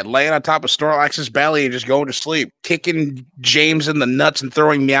pet, laying on top of Snorlax's belly and just going to sleep, kicking James in the nuts and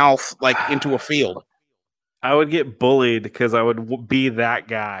throwing Meowth like into a field. I would get bullied because I would be that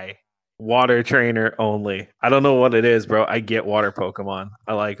guy. Water trainer only. I don't know what it is, bro. I get water Pokemon.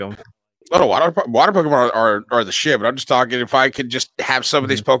 I like them. Oh, water Pokemon are the shit. But I'm just talking if I could just have some of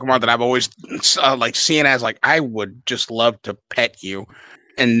these Pokemon that I've always like seeing as like I would just love to pet you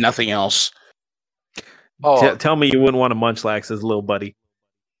and nothing else. Oh, tell me you wouldn't want a Munchlax as little buddy.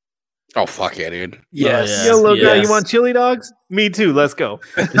 Oh fuck yeah, dude! Yes, yo, little guy, you want chili dogs? Me too. Let's go.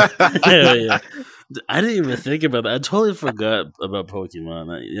 Yeah. I didn't even think about that. I totally forgot about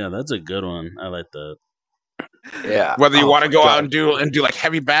Pokemon. Yeah, that's a good one. I like that. Yeah. Whether you want to go out and do like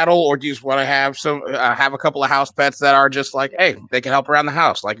heavy battle, or do you just want to have have a couple of house pets that are just like, hey, they can help around the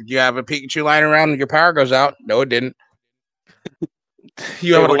house. Like, do you have a Pikachu lying around and your power goes out? No, it didn't.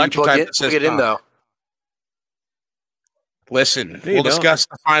 You have an electric type that says, get in though. Listen, we'll discuss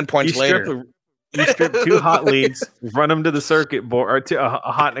the fine points later. You strip 2 hot leads, run them to the circuit board, or to a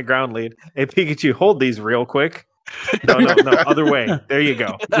hot and a ground lead. Hey, Pikachu, hold these real quick. No, other way. There you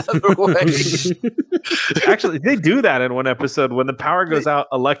go. Other way. Actually, they do that in one episode. When the power goes out,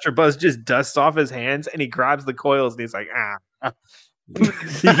 Electabuzz just dusts off his hands, and he grabs the coils, and he's like, Yeah,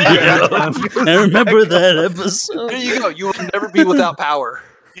 I remember that episode. There you go. You will never be without power.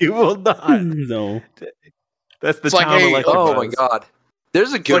 You will not. No. That's the It's like, town hey, Electabuzz. Oh my god.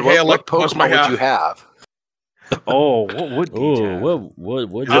 There's a good one. What Pokemon would you have? Oh, what would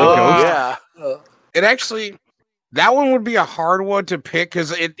What? Yeah. It actually, that one would be a hard one to pick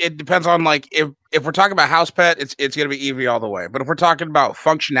because it depends on like if we're talking about house pet, it's gonna be Eevee all the way. But if we're talking about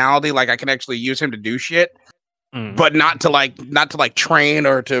functionality, like I can actually use him to do shit, but not to like train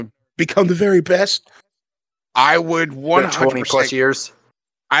or to become the very best. I would 20 plus years.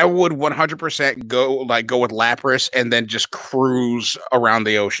 I would 100% go with Lapras and then just cruise around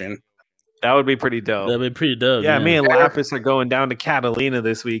the ocean. That would be pretty dope. That'd be pretty dope. Yeah, me and Lapras are going down to Catalina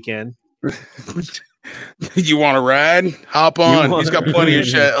this weekend. You want to ride? Hop on. He's got plenty of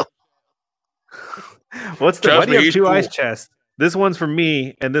shell. Why do you have two ice chests? This one's for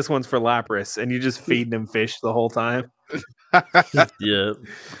me, and this one's for Lapras, and you just feeding him fish the whole time. Yeah.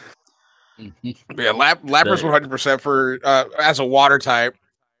 Yeah, Lapras 100% for as a water type.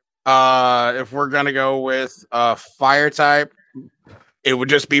 If we're gonna go with fire type, it would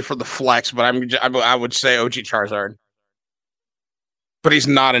just be for the flex. But I would say OG Charizard. But he's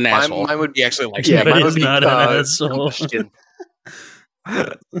not an asshole. He actually likes me. Mine would be not an asshole.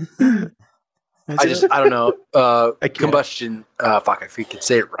 I don't know. Combustion. Fuck, if you can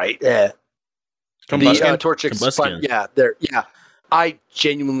say it right. Yeah. Combustion. The Torchic. Yeah. I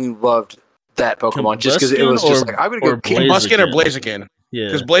genuinely loved that Pokemon just because it was just like I'm gonna go Combustion or Blaziken. Yeah,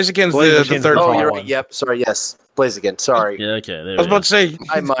 because Blaziken's the third. Oh, you're right. Yep. Sorry. Yes, Blaziken. Sorry. Yeah. Okay. I was about to say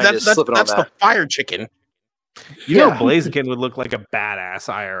that's the fire chicken. You know, Blaziken would look like a badass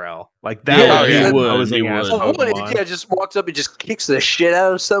IRL. Like that. He would. Just walks up and just kicks the shit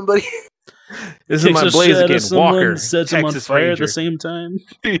out of somebody. This is my Blaziken Walker. Sets him on fire at the same time.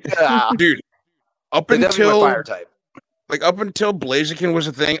 Yeah, dude. Up until Blaziken was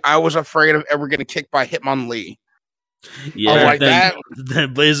a thing, I was afraid of ever getting kicked by Hitmonlee. Yeah, like that.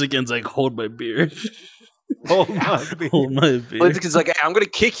 Then Blaziken's like, hold my beer. Hold my beer. Blaziken's like, I'm gonna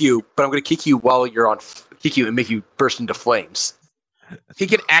kick you, but I'm gonna kick you while you're on. Kick you and make you burst into flames. He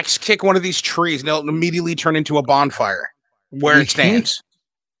could axe kick one of these trees and it'll immediately turn into a bonfire where it stands.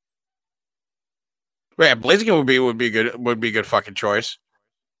 Yeah, Blaziken would be a good fucking choice.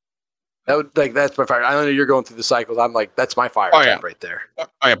 That's my fire. I know you're going through the cycles. I'm like, that's my fire type right there.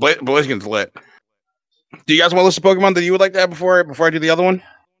 Oh yeah, Blaziken's lit. Do you guys want to list of Pokemon that you would like to have before I do the other one?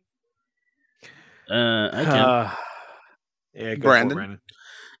 I can. Yeah, go Brandon.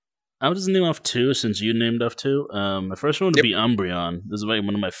 I'll just name off two since you named off two. My first one would be Umbreon. This is like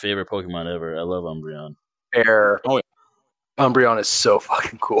one of my favorite Pokemon ever. I love Umbreon. Oh, yeah. Umbreon is so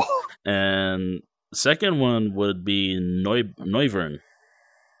fucking cool. And the second one would be Noivern.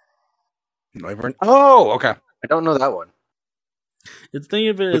 Noivern? Oh, okay. I don't know that one. Think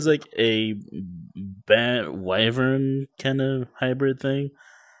of it as like a bat wyvern kind of hybrid thing.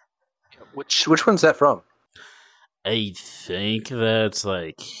 Which one's that from? I think that's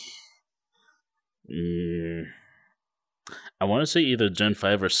like... I want to say either Gen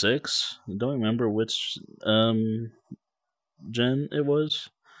 5 or 6. I don't remember which gen it was.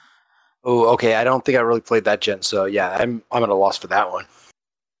 Oh, okay. I don't think I really played that gen, so yeah, I'm at a loss for that one.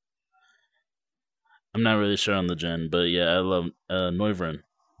 I'm not really sure on the gen, but yeah, I love Noivern.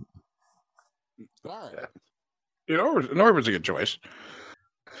 Noivern's a good choice.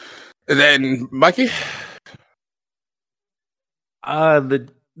 And then Mikey?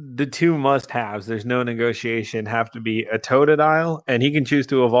 The two must-haves, there's no negotiation, have to be a Totodile, and he can choose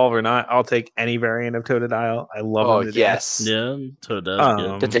to evolve or not. I'll take any variant of Totodile. I love him to yes. Death. Yeah,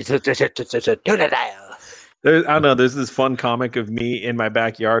 Totodile's good. Totodile. I don't know, there's this fun comic of me in my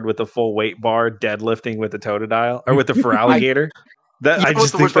backyard with a full weight bar deadlifting with a Totodile, or with the Feraligatr. I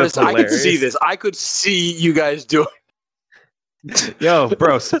just think that's hilarious. I could see this. I could see you guys doing. Yo,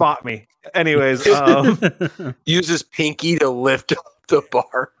 bro, spot me. Anyways, use his pinky to lift up the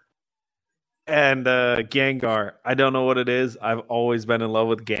bar. And Gengar, I don't know what it is. I've always been in love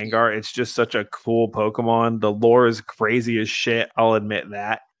with Gengar. It's just such a cool Pokemon. The lore is crazy as shit. I'll admit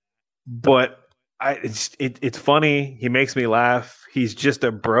that. But it's funny. He makes me laugh. He's just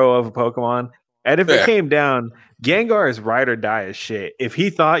a bro of a Pokemon. And if it came down, Gengar is ride or die as shit. If he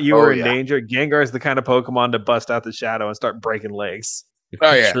thought you were in danger, Gengar is the kind of Pokemon to bust out the shadow and start breaking legs.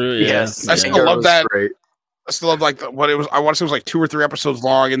 Oh yeah, true, yeah. Yes, I still love that. Great. I still love what it was. I want to say it was like 2 or 3 episodes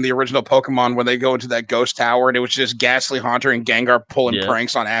long in the original Pokemon when they go into that ghost tower and it was just Ghastly Haunter and Gengar pulling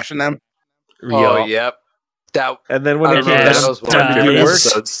pranks on Ash and them. Oh yep. And then when it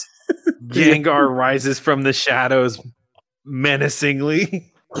works, Gengar rises from the shadows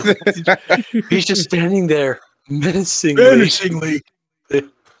menacingly. He's just standing there menacingly.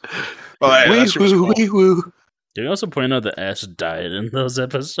 Wee-woo. Can you also point out that Ash died in those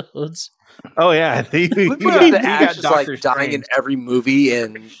episodes? Oh yeah, he got Ash is like dying in every movie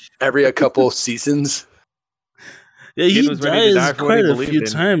and every couple seasons. Yeah, he dies quite a few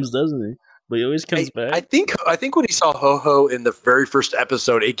times, doesn't he? But he always comes back. I think when he saw Ho-Ho in the very first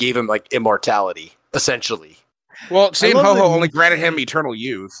episode, it gave him like immortality, essentially. Well, seeing Ho-Ho only granted him eternal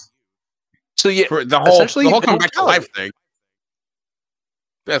youth. So yeah, For the essentially whole come back to immortality. life thing.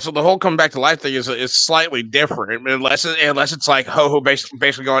 Yeah, so the whole come back to life thing is slightly different, unless it's like Ho-Ho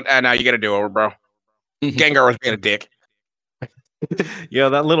basically going, now you got to do over, bro. Gengar was being a dick.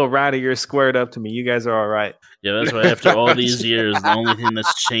 Yo, that little rat of yours squared up to me. You guys are all right. Yeah, that's why after all these years, the only thing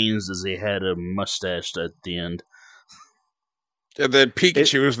that's changed is he had a mustache at the end. And then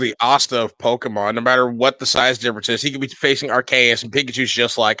Pikachu is the Asta of Pokemon. No matter what the size difference is, he could be facing Arceus, and Pikachu's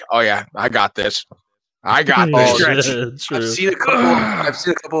just like, oh yeah, I got this. I got this. True. I've seen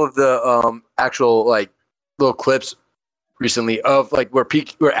a couple of the actual like little clips recently of like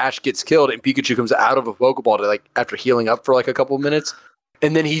where Ash gets killed and Pikachu comes out of a Pokeball to like after healing up for like a couple of minutes,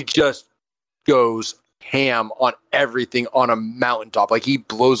 and then he just goes ham on everything on a mountaintop. Like he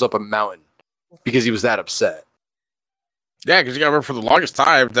blows up a mountain because he was that upset. Yeah, because you got to remember for the longest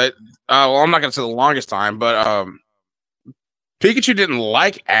time that well, I'm not gonna say the longest time, but Pikachu didn't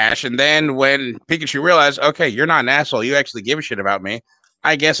like Ash, and then when Pikachu realized, okay, you're not an asshole, you actually give a shit about me,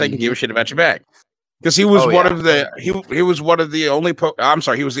 I guess I can give a shit about you back. Because he was he was one of the only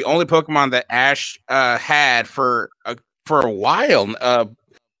he was the only Pokemon that Ash had for a while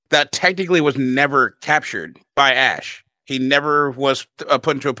that technically was never captured by Ash. He never was put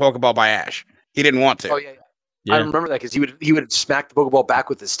into a Pokeball by Ash. He didn't want to. Oh yeah. I remember that because he would smack the Pokeball back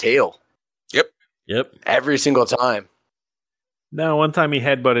with his tail. Yep. Every single time. No, one time he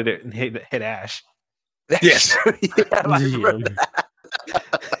headbutted it and hit Ash. Yes. Yeah, I remember that.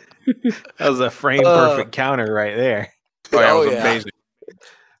 That was a frame perfect counter right there. Oh, yeah, it was amazing.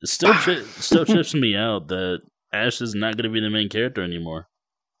 It still trips me out that Ash is not going to be the main character anymore.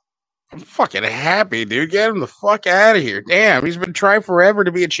 I'm fucking happy, dude. Get him the fuck out of here. Damn, he's been trying forever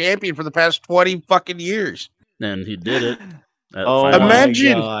to be a champion for the past 20 fucking years. And he did it.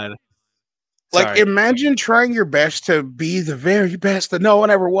 Imagine. My God. Like, imagine trying your best to be the very best that no one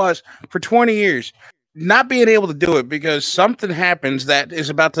ever was for 20 years. Not being able to do it because something happens that is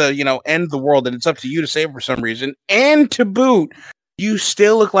about to, end the world, and it's up to you to save it for some reason. And to boot, you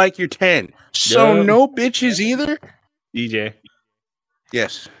still look like you're 10. So no bitches either? DJ.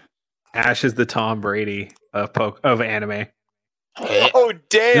 Yes. Ash is the Tom Brady of anime. Oh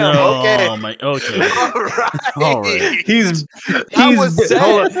damn! Okay. Oh my. Okay. All right. He's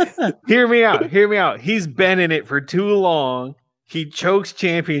hold on. Hear me out. He's been in it for too long. He chokes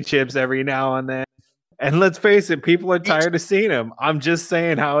championships every now and then. And let's face it, people are tired of seeing him. I'm just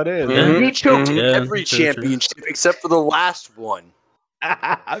saying how it is. He choked every championship except for the last one.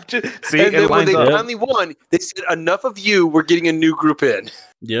 See, and then when they finally won, they said, "Enough of you. We're getting a new group in."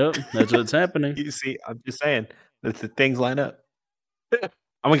 Yep, that's what's happening. You see, I'm just saying that the things line up. I'm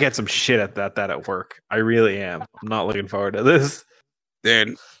gonna get some shit at that at work. I really am. I'm not looking forward to this.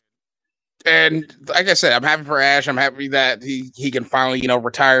 And like I said, I'm happy for Ash. I'm happy that he can finally,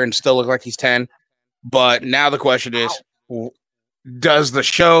 retire and still look like he's 10. But now the question is, does the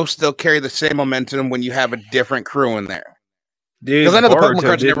show still carry the same momentum when you have a different crew in there? Dude, because I know the Pokemon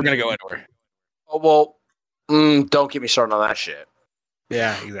cards are never going to go anywhere. Oh well, don't get me started on that shit.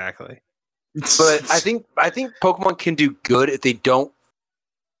 Yeah, exactly. But I think Pokemon can do good if they don't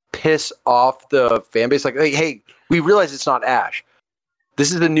piss off the fan base. Like, hey, we realize it's not Ash.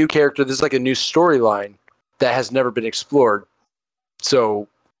 This is a new character. This is like a new storyline that has never been explored. So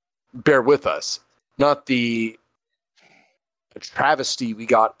bear with us. Not the travesty we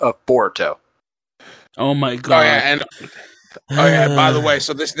got of Boruto. Oh my god! By the way,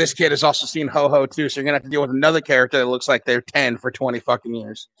 so this kid has also seen Ho-Ho too. So you're gonna have to deal with another character that looks like they're 10 for 20 fucking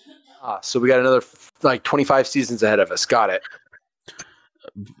years. So we got another 25 seasons ahead of us. Got it.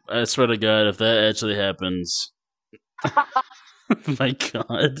 I swear to God, if that actually happens, my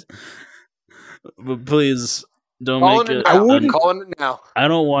God! But please. Don't make it. I wouldn't call it now. I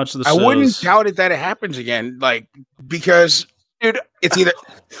don't watch the shows. I wouldn't doubt it that it happens again. Because, dude, it's either.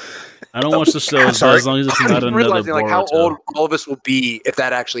 I don't watch the shows, but as long as it's not another realizing how old all of us will be if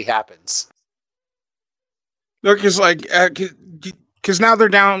that actually happens. Look, because because now they're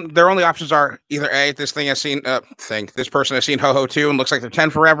down. Their only options are either A, this person has seen Ho-Ho 2 and looks like they're 10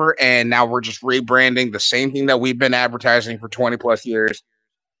 forever, and now we're just rebranding the same thing that we've been advertising for 20 plus years.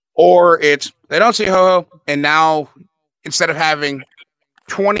 Or it's they don't see Ho-Ho, and now instead of having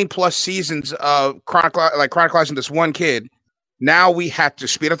 20 plus seasons of chronicling this one kid, now we have to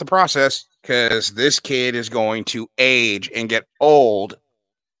speed up the process because this kid is going to age and get old.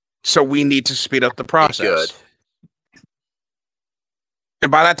 So we need to speed up the process. Good.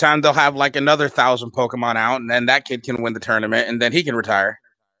 And by that time, they'll have another 1,000 Pokemon out, and then that kid can win the tournament, and then he can retire.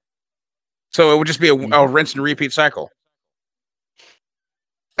 So it would just be a rinse and repeat cycle.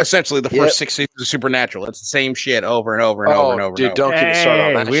 Essentially, the first 6 seasons of Supernatural. It's the same shit over and over and over and over. Dude, and over. don't get me started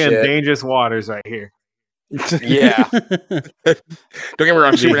on that We're shit. in dangerous waters right here. Yeah. Don't get me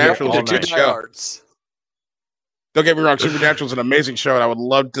wrong, Supernatural is a all good night. show. Don't get me wrong, Supernatural is an amazing show, and I would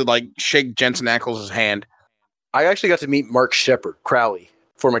love to like shake Jensen Ackles' hand. I actually got to meet Mark Shepard Crowley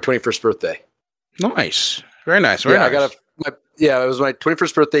for my 21st birthday. Nice, very nice, very Yeah, nice. it was my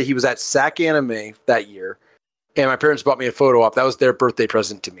 21st birthday. He was at SAC Anime that year, and my parents bought me a photo op. That was their birthday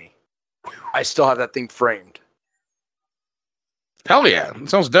present to me. I still have that thing framed. Hell yeah, it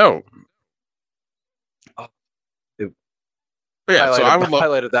sounds dope. Yeah, so I would love.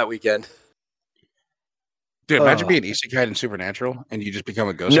 Highlighted that weekend. Dude, imagine being Isekai in Supernatural and you just become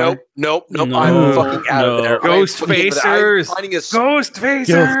a ghost. Nope. No, I'm fucking out of there. Ghost Facers. Ghost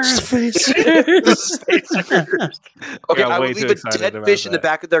Facers. Okay, I would leave a dead fish in the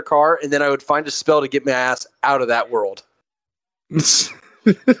back of their car, and then I would find a spell to get my ass out of that world.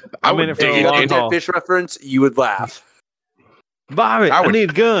 I'm in it for If a you got long the dead haul. fish reference, you would laugh. Bobby, I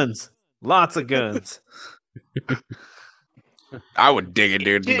need guns. Lots of guns. I would dig it,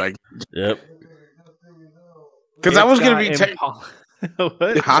 dude. Like, Yep. because I was gonna be.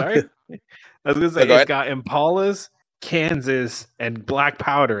 What? Huh? Sorry, I was gonna say Go it's ahead. got Impalas, Kansas, and black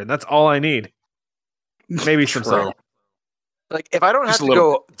powder, and that's all I need. Maybe some True. salt. Like, if I don't have Just a to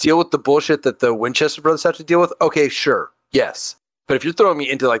little go deal with the bullshit that the Winchester brothers have to deal with, okay, sure, yes. But if you're throwing me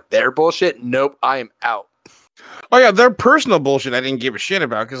into like their bullshit, nope, I am out. Oh yeah, their personal bullshit. I didn't give a shit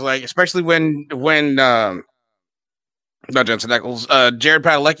about because, like, especially when not Jensen Ackles, Jared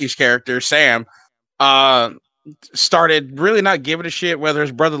Padalecki's character Sam, started really not giving a shit whether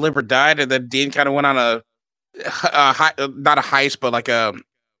his brother lived or died, and then Dean kind of went on not a heist, but like a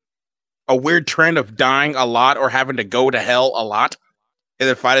weird trend of dying a lot or having to go to hell a lot, and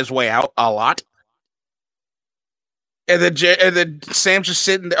then fight his way out a lot. And then Sam's just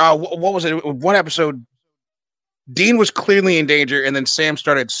sitting there. What was it? One episode, Dean was clearly in danger, and then Sam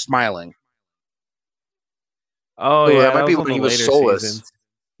started smiling. Oh Ooh, yeah, that might be was when on he the was later soulless. seasons.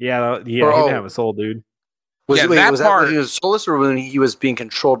 Yeah, he Or, didn't have a soul, dude. Was Yeah, it, wait, that was that part- when he was soulless or when he was being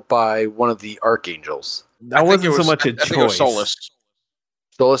controlled by one of the archangels? That wasn't so much a I think it was choice. soulless.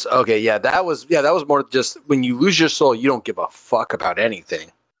 Soulless? Okay, that was more just when you lose your soul, you don't give a fuck about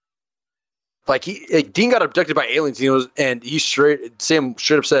anything. Like Dean got abducted by aliens, and Sam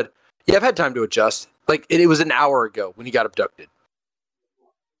straight up said, "Yeah, I've had time to adjust." Like it was an hour ago when he got abducted.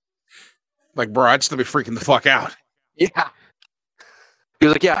 Like, bro, I'd still be freaking the fuck out. Yeah. He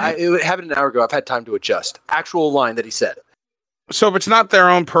was like, "Yeah, it happened an hour ago. I've had time to adjust." Actual line that he said. So if it's not their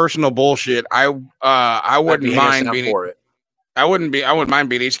own personal bullshit, I I'd wouldn't be hands mind down being for it. I wouldn't mind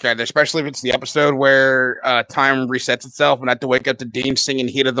being Isekai, especially if it's the episode where time resets itself and I have to wake up to Dean singing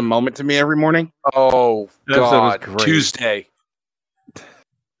 "Heat of the Moment" to me every morning. Oh That episode was God, great. Tuesday.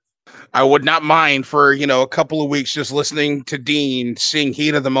 I would not mind for a couple of weeks just listening to Dean sing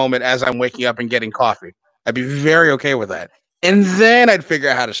 "Heat of the Moment" as I'm waking up and getting coffee. I'd be very okay with that, and then I'd figure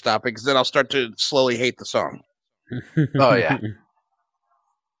out how to stop it because then I'll start to slowly hate the song. Oh yeah.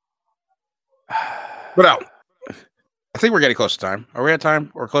 But I think we're getting close to time. Are we at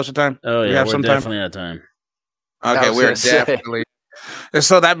time? Or close to time? Oh Do we yeah, have we're some time? definitely at time. I Okay, was we're gonna say. definitely. And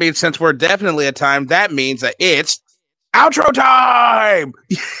so that means since we're definitely at time, that means that it's outro time.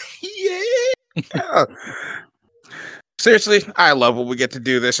 Yeah. Seriously, I love when we get to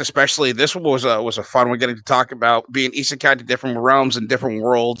do this. Especially this one was a fun one, getting to talk about being isekai to different realms and different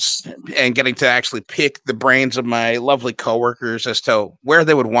worlds, and getting to actually pick the brains of my lovely coworkers as to where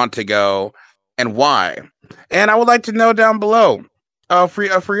they would want to go and why. And I would like to know down below,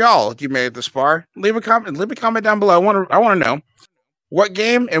 for y'all, if you made it this far, leave a comment. Leave a comment down below. I want to know what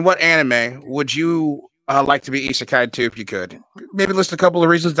game and what anime would you like to be isekai to if you could. Maybe list a couple of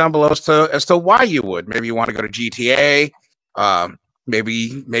reasons down below as to why you would. Maybe you want to go to GTA.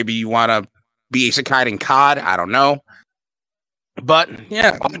 Maybe you want to be isekai in COD. I don't know. But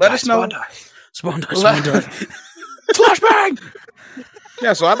yeah, let us know. Spawn die. Flashbang.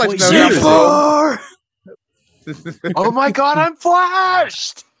 Yeah, so I'd like to know down below. Oh my God, I'm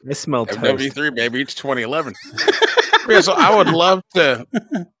flashed. I smell toast. W3, baby, it's 2011. Yeah, so I would love to.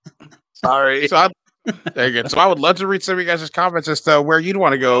 Sorry. There you go. So I would love to read some of you guys' comments as to where you'd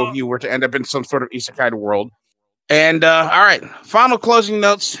want to go if you were to end up in some sort of isekai world. And all right, final closing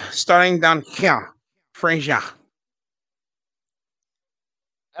notes starting down here. Fraser.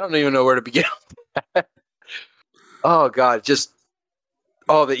 I don't even know where to begin. Oh God, just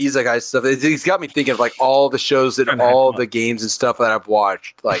all the Isekai stuff. It's got me thinking of like all the shows and all the games and stuff that I've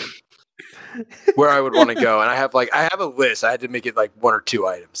watched, like where I would want to go. And I have a list. I had to make it like one or two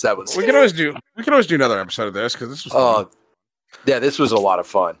items. That was We can always do another episode of this because this was fun. Yeah, this was a lot of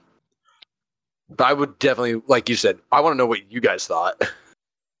fun. But I would definitely, like you said, I want to know what you guys thought.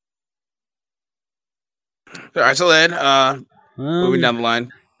 All right, so then, moving down the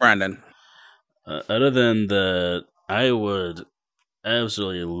line, Brandon. Other than that, I would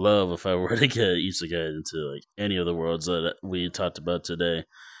absolutely love if I were to get Isekai into like any of the worlds that we talked about today,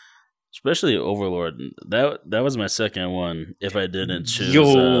 especially Overlord. That was my second one. If I didn't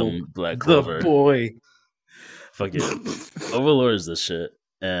choose Black Clover, the boy. Fuck it, Overlord is the shit,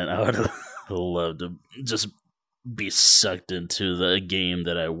 and I would love to just be sucked into the game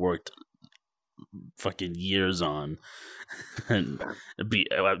that I worked fucking years on and be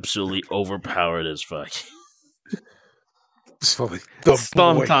absolutely overpowered as fuck.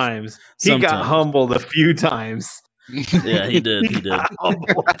 Sometimes he got humbled a few times. Yeah, he did. He did.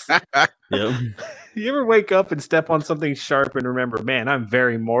 Yep. You ever wake up and step on something sharp and remember, man, I'm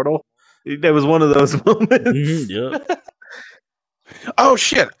very mortal? That was one of those moments. Yep. Oh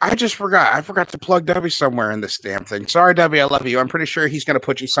shit! I just forgot. I forgot to plug W somewhere in this damn thing. Sorry, W. I love you. I'm pretty sure he's going to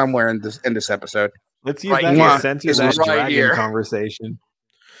put you somewhere in this episode. Let's use that to censor that dragon conversation.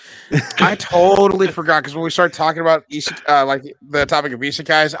 I totally forgot because when we started talking about like the topic of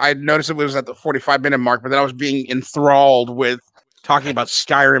isekais, I noticed it was at the 45-minute mark, but then I was being enthralled with talking about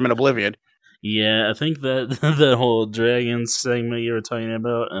Skyrim and Oblivion. Yeah, I think that that whole dragon segment you were talking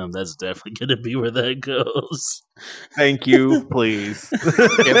about, that's definitely going to be where that goes. Thank you, please.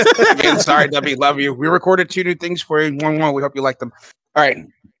 Again, sorry, W, love you. We recorded 2 new things for you. We hope you like them. All right,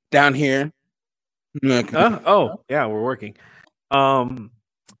 down here. Oh, yeah, we're working.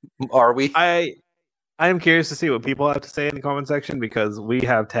 Are we? I am curious to see what people have to say in the comment section because we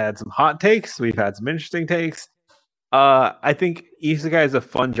have had some hot takes. We've had some interesting takes. I think Isekai is a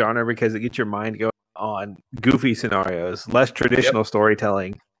fun genre because it gets your mind going on goofy scenarios, less traditional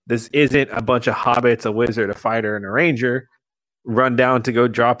storytelling. This isn't a bunch of hobbits, a wizard, a fighter, and a ranger run down to go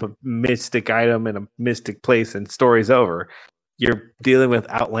drop a mystic item in a mystic place and story's over. You're dealing with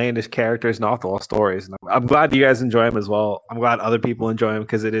outlandish characters and off-the-wall stories. And I'm glad you guys enjoy them as well. I'm glad other people enjoy them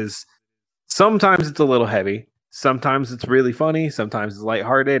because it is sometimes it's a little heavy. Sometimes it's really funny. Sometimes it's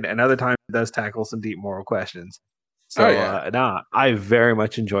lighthearted. And other times it does tackle some deep moral questions. So, I very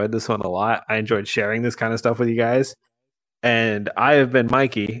much enjoyed this one a lot. I enjoyed sharing this kind of stuff with you guys. And I have been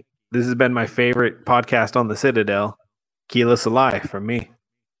Mikey. This has been my favorite podcast on the Citadel. Keela Salai from me.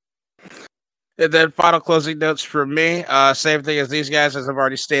 And then final closing notes from me. Same thing as these guys, as I've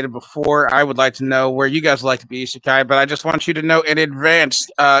already stated before. I would like to know where you guys like to be isekai, but I just want you to know in advance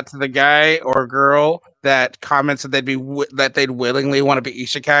to the guy or girl that comments that they'd willingly want to be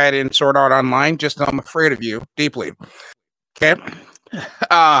isekai in Sword Art Online. Just know I'm afraid of you deeply. Okay.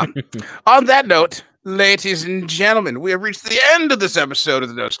 On that note, ladies and gentlemen, we have reached the end of this episode of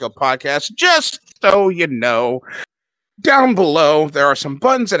the NoSkill podcast. Just so you know. Down below, there are some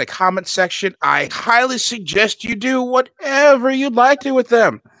buttons in a comment section. I highly suggest you do whatever you'd like to with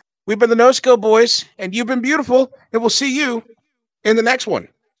them. We've been the NoSkill boys, and you've been beautiful, and we'll see you in the next one.